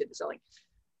people that did the selling.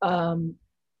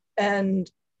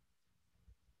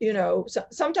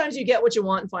 Sometimes you get what you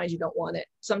want and find you don't want it.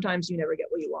 Sometimes you never get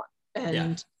what you want.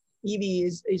 And Evie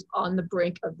is on the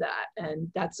brink of that.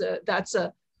 And that's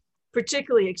a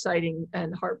particularly exciting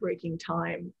and heartbreaking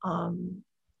time.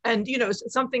 And,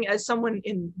 something as someone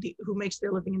who makes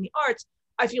their living in the arts,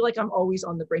 I feel like I'm always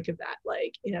on the brink of that.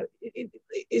 Like,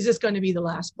 is this going to be the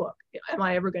last book? Am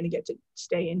I ever going to get to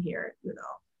stay in here?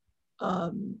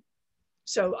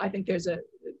 So I think there's a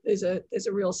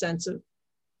real sense of,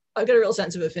 I've got a real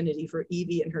sense of affinity for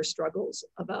Evie and her struggles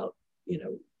about,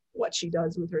 what she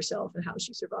does with herself and how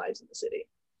she survives in the city.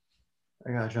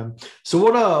 I gotcha. So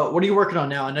what are you working on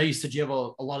now? I know you said you have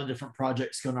a lot of different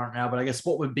projects going on now, but I guess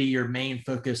what would be your main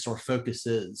focus or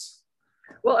focuses?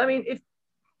 Well, I mean, if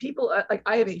people like,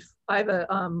 I have a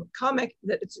comic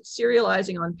that it's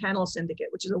serializing on Panel Syndicate,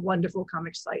 which is a wonderful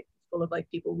comic site full of like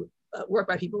people work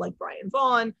by people like Brian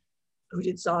Vaughan, who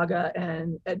did Saga,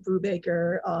 and Ed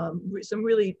Brubaker, some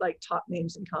really like top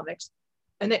names in comics,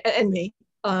 and me.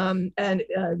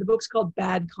 The book's called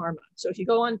Bad Karma. So if you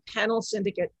go on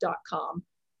panelsyndicate.com,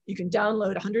 you can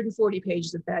download 140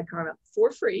 pages of Bad Karma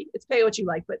for free. It's pay what you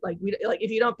like, but like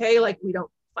if you don't pay, like we don't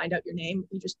find out your name.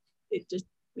 It just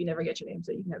we never get your name,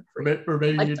 so you can have free. Or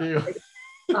maybe you do.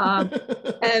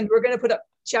 And we're going to put up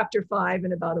chapter 5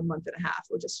 in about a month and a half.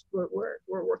 We're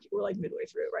working, we're like midway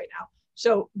through it right now.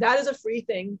 So that is a free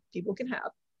thing people can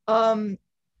have.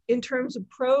 In terms of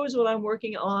prose, what I'm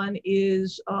working on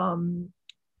is, I'm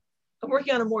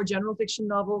working on a more general fiction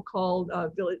novel called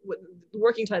Village. The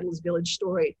working title is Village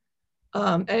Story.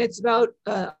 And it's about,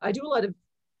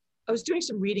 I was doing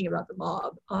some reading about the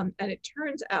mob, and it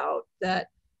turns out that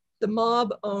the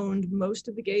mob owned most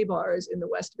of the gay bars in the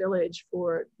West Village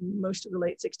for most of the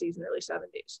late 60s and early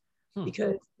 70s,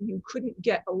 because you couldn't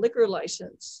get a liquor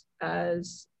license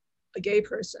as a gay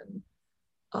person,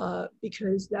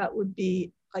 because that would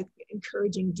be like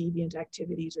encouraging deviant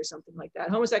activities or something like that.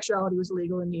 Homosexuality was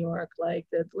illegal in New York, like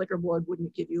the liquor board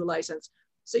wouldn't give you a license.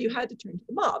 So you had to turn to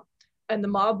the mob, and the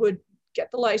mob would get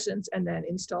the license and then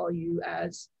install you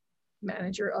as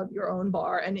manager of your own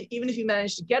bar. And even if you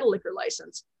managed to get a liquor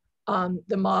license,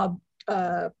 the mob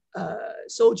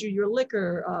sold you your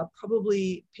liquor,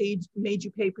 probably made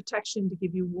you pay protection to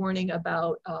give you warning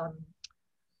about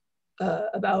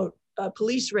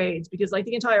police raids, because like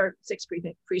the entire 6th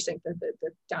precinct,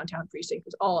 the downtown precinct,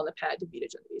 was all on the pad to beat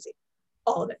it easy,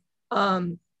 all of it.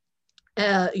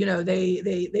 You know,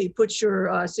 they put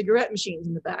your cigarette machines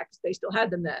in the back. They still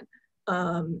had them then.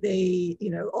 They,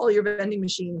 you know, all your vending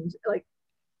machines, like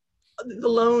the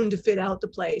loan to fit out the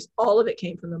place, all of it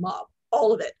came from the mob,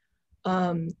 all of it. You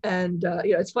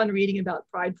know, it's fun reading about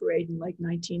Pride Parade in like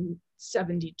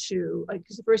 1972,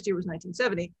 because the first year was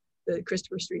 1970, the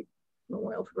Christopher Street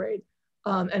Memorial Parade.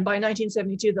 And by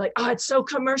 1972, they're like, oh, it's so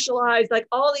commercialized. Like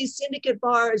all these syndicate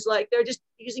bars, like they're just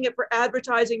using it for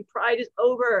advertising. Pride is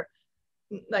over.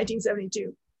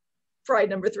 1972, Pride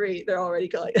number 3, they're already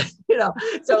going, you know.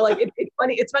 So like it's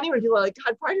funny. It's funny when people are like,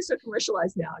 God, Pride is so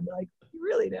commercialized now. And you're like,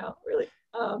 really now, really?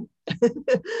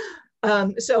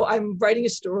 So I'm writing a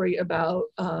story about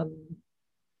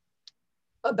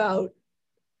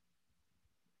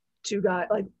two guys,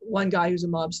 like one guy who's a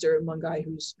mobster and one guy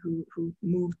who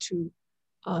moved to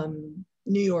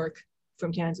New York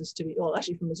from Kansas to be, well,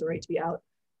 actually from Missouri to be out,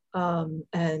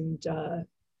 and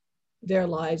their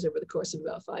lives over the course of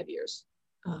about 5 years.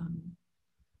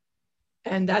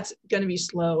 And that's going to be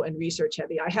slow and research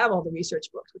heavy. I have all the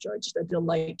research books, which are just a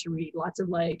delight to read. Lots of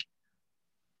like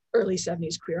early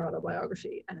 70s queer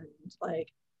autobiography and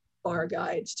like bar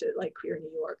guides to like queer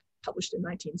New York, published in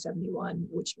 1971,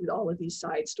 which with all of these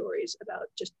side stories about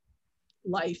just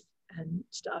life and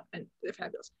stuff, and they're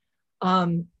fabulous.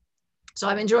 So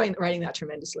I'm enjoying writing that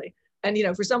tremendously. And, you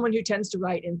know, for someone who tends to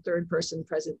write in 3rd person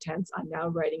present tense, I'm now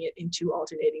writing it in 2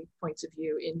 alternating points of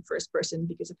view in 1st person,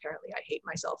 because apparently I hate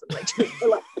myself and like doing it a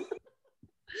lot.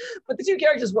 But the 2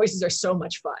 characters' voices are so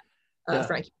much fun,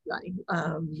 Frankie and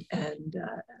Johnny, and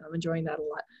I'm enjoying that a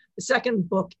lot. The second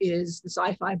book is the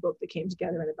sci-fi book that came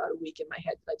together in about a week in my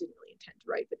head that I didn't really intend to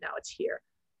write, but now it's here.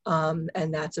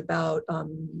 And that's about,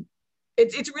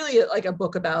 it's really like a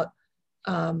book about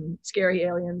scary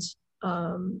aliens,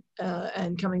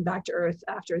 and coming back to Earth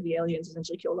after the aliens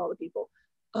essentially killed all the people.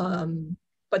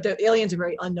 But the aliens are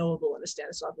very unknowable in a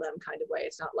Stanislav Lem kind of way.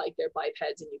 It's not like they're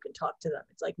bipeds and you can talk to them.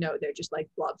 It's like, no, they're just like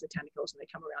blobs of tentacles, and they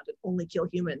come around and only kill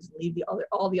humans and leave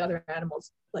all the other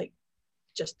animals like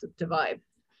just to vibe.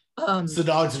 So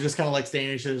dogs are just kind of like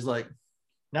standing there, like,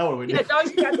 now what do we do? Yeah,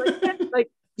 dogs, yeah,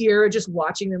 like deer, just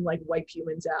watching them like wipe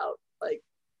humans out, like,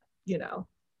 you know.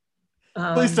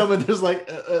 Please tell me there's like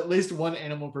at least one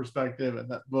animal perspective in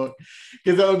that book,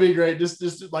 because that would be great.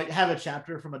 Just like have a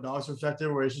chapter from a dog's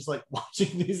perspective where it's just like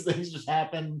watching these things just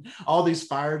happen. All these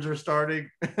fires are starting.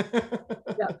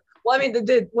 Yeah. Well, I mean,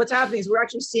 what's happening is we're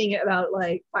actually seeing it about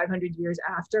like 500 years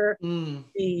after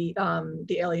the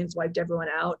aliens wiped everyone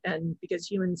out, and because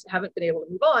humans haven't been able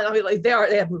to move on. I mean, like they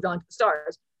have moved on to the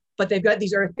stars, but they've got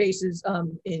these Earth bases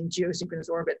in geosynchronous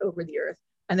orbit over the Earth.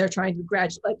 And they're trying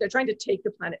to take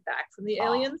the planet back from the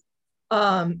aliens,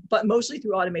 but mostly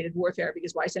through automated warfare,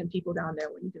 because why send people down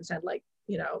there when you can send like,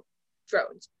 you know,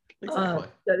 drones? Exactly. So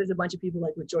there's a bunch of people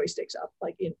like with joysticks up,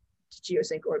 like in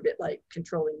geosync orbit, like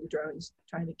controlling the drones,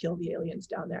 trying to kill the aliens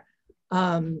down there.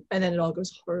 And then it all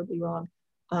goes horribly wrong.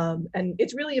 And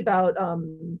it's really about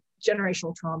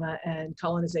generational trauma and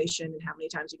colonization and how many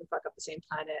times you can fuck up the same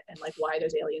planet and like why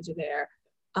those aliens are there.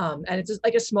 And it's just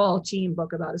like a small team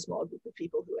book about a small group of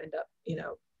people who end up, you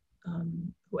know,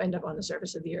 who end up on the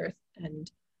surface of the Earth.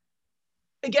 And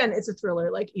again, it's a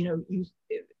thriller. Like, you know,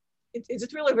 it's a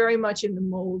thriller very much in the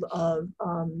mold of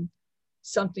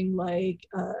something like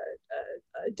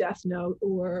Death Note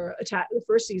or the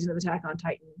first season of Attack on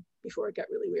Titan, before it got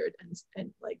really weird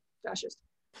and like fascist.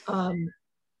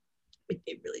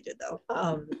 It really did though.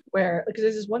 Where, because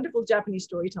there's this wonderful Japanese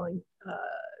storytelling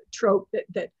trope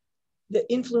that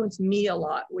influenced me a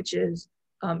lot, which is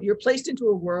you're placed into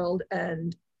a world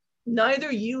and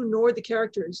neither you nor the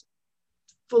characters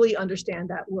fully understand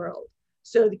that world.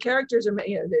 So the characters are,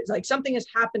 there's like something is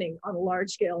happening on a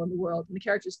large scale in the world, and the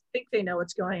characters think they know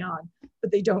what's going on,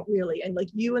 but they don't really. And like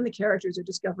you and the characters are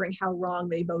discovering how wrong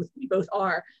we both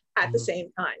are at the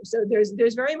same time. So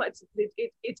there's very much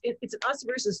it's an us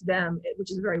versus them,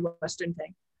 which is a very Western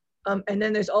thing. And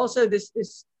then there's also this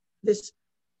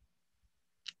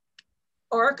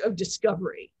arc of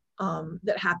discovery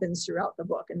that happens throughout the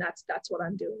book, and that's what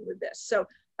I'm doing with this. So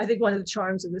I think one of the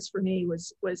charms of this for me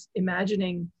was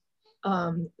imagining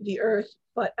the Earth,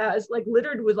 but as like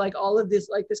littered with like all of this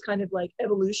kind of like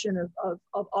evolution of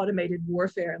automated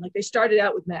warfare. And like they started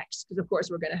out with mechs, because of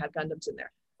course we're going to have Gundams in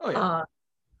there. Oh, yeah.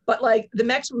 But like the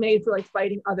mechs were made for like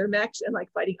fighting other mechs and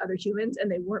like fighting other humans,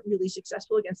 and they weren't really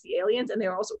successful against the aliens, and they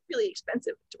were also really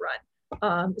expensive to run.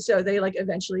 So they like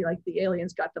eventually like the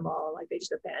aliens got them all, and like they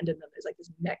just abandoned them. There's like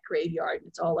this mech graveyard, and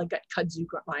it's all like got kudzu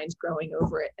vines growing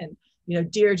over it, and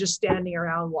deer just standing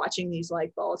around watching these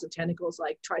like balls of tentacles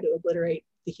like try to obliterate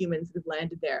the humans that have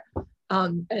landed there.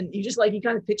 And you just like, you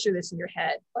kind of picture this in your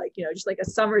head, like, just like a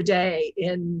summer day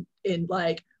in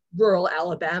like rural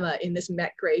Alabama in this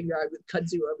mech graveyard with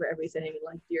kudzu over everything, and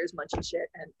like deer's munching shit,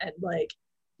 and like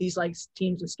these like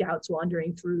teams of scouts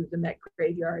wandering through the mech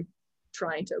graveyard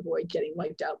trying to avoid getting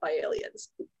wiped out by aliens.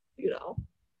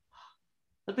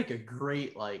 That'd make a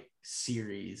great like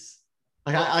series.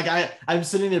 I'm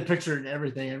sitting there picturing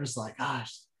everything. I'm just like,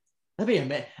 gosh, that'd be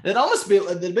amazing.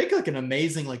 It'd make like an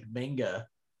amazing like manga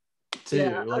too.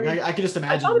 Yeah, I could just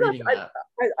imagine reading that.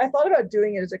 I thought about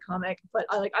doing it as a comic, but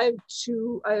I have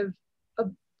a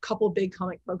couple big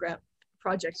comic program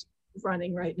projects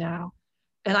running right now,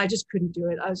 and I just couldn't do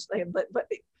it. I was like, but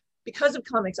because of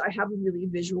comics, I have a really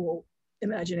visual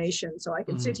imagination, so I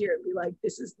can sit here and be like,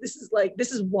 this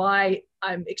is why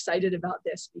I'm excited about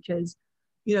this, because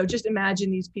just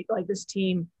imagine these people, like this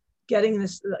team getting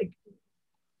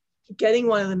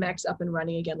one of the mechs up and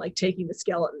running again, like taking the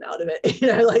skeleton out of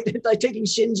it, like taking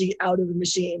Shinji out of the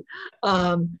machine,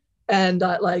 and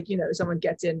someone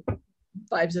gets in,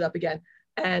 vibes it up again,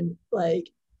 and like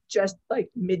just like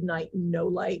midnight, no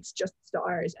lights, just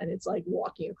stars, and it's like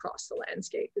walking across the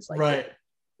landscape. It's like right.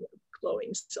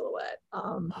 Glowing silhouette.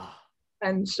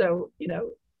 And so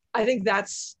I think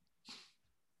that's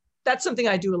something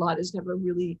I do a lot, is to have a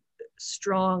really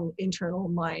strong internal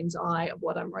mind's eye of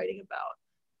what I'm writing about.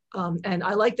 And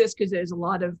I like this because there's a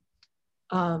lot of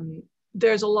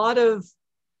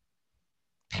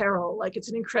peril. Like it's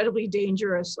an incredibly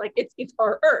dangerous, like it's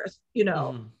our Earth,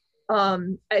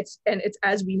 it's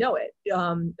as we know it,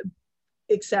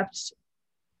 except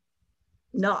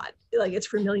not, like it's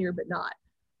familiar but not.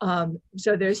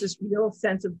 So there's this real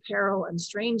sense of peril and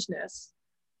strangeness,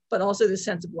 but also this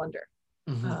sense of wonder.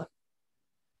 That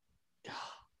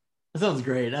sounds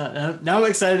great. Now I'm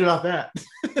excited about that.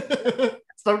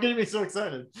 Stop getting me so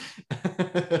excited.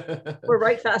 Or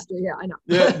write faster. Yeah, I know.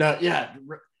 Yeah.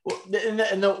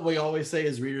 And what we always say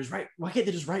as readers, right? Why can't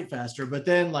they just write faster? But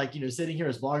then, like, sitting here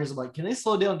as bloggers, I'm like, can they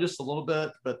slow down just a little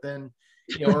bit? But then,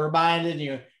 we're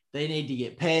reminded, they need to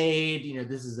get paid.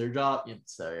 This is their job.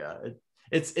 So yeah,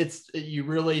 it's you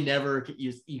really never,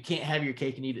 you can't have your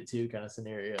cake and eat it too kind of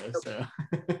scenario. So.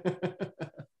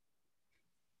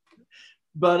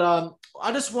 But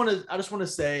I just want to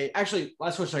say, actually,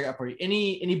 last question I got for you.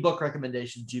 Any book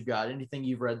recommendations you've got? Anything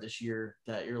you've read this year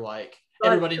that you're like,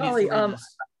 everybody needs to read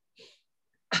this?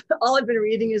 All I've been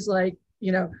reading is like,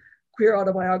 queer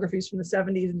autobiographies from the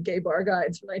 70s and gay bar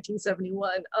guides from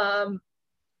 1971.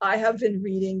 I have been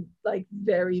reading like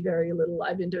very, very little.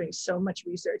 I've been doing so much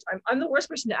research. I'm the worst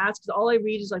person to ask, because all I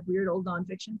read is like weird old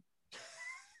nonfiction.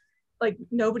 Like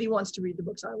nobody wants to read the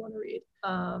books I want to read.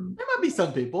 There might be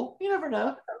some people. You never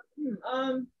know.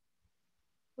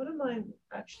 What am I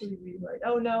actually reading right?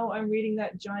 Oh no, I'm reading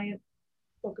that giant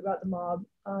book about the mob.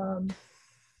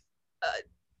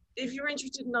 If you're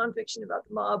interested in nonfiction about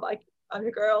the mob, I'm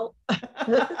your girl.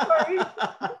 Sorry.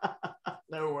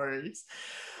 No worries.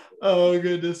 Oh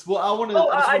goodness. Well,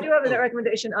 I do have a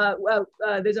recommendation.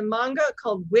 There's a manga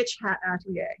called Witch Hat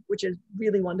Atelier, which is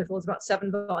really wonderful. It's about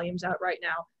 7 volumes out right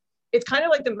now. It's kind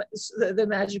of like the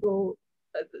magical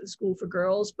school for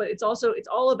girls, but it's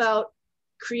all about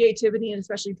creativity, and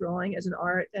especially drawing as an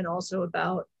art, and also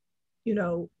about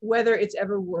whether it's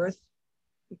ever worth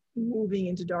moving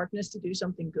into darkness to do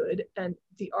something good. And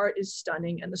the art is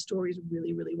stunning, and the story is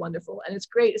really, really wonderful, and it's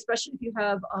great, especially if you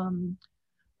have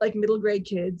like middle grade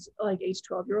kids, like 8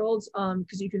 to 12-year-olds,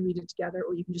 because you can read it together,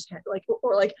 or you can just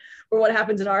or what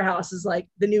happens in our house is like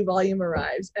the new volume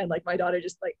arrives, and like my daughter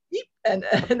just like beep, and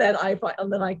then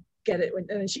I get it and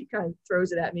then she kind of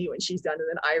throws it at me when she's done, and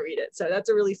then I read it. So that's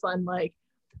a really fun like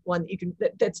one that you can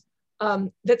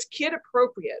that's kid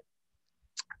appropriate,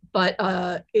 but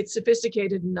it's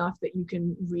sophisticated enough that you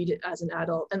can read it as an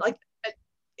adult. And like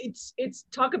it's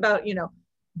talk about, you know,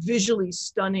 visually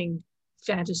stunning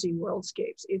fantasy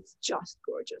worldscapes. It's just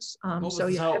gorgeous. What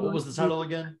was the title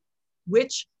again?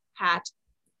 Witch Hat.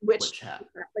 Witch Hat.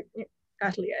 Like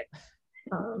atelier.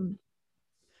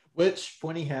 Witch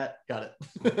pointy hat. Got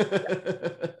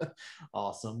it.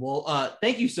 Awesome. Well,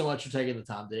 thank you so much for taking the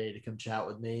time today to come chat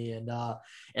with me. And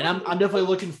I'm definitely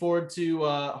looking forward to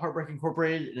Heartbreak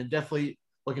Incorporated, and I'm definitely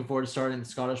looking forward to starting The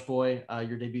Scottish Boy,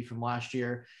 your debut from last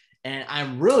year. And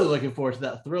I'm really looking forward to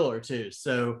that thriller too.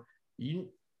 So you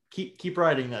keep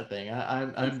writing that thing.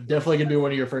 I'm definitely gonna be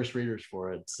one of your first readers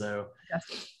for it. So,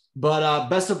 but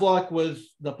best of luck with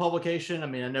the publication. I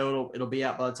mean, I know it'll be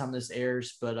out by the time this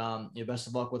airs, but you know, best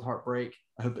of luck with Heartbreak.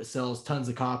 I hope it sells tons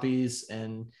of copies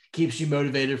and keeps you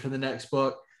motivated for the next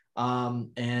book.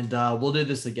 And we'll do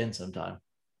this again sometime.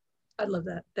 I'd love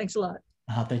that. Thanks a lot.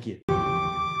 Thank you.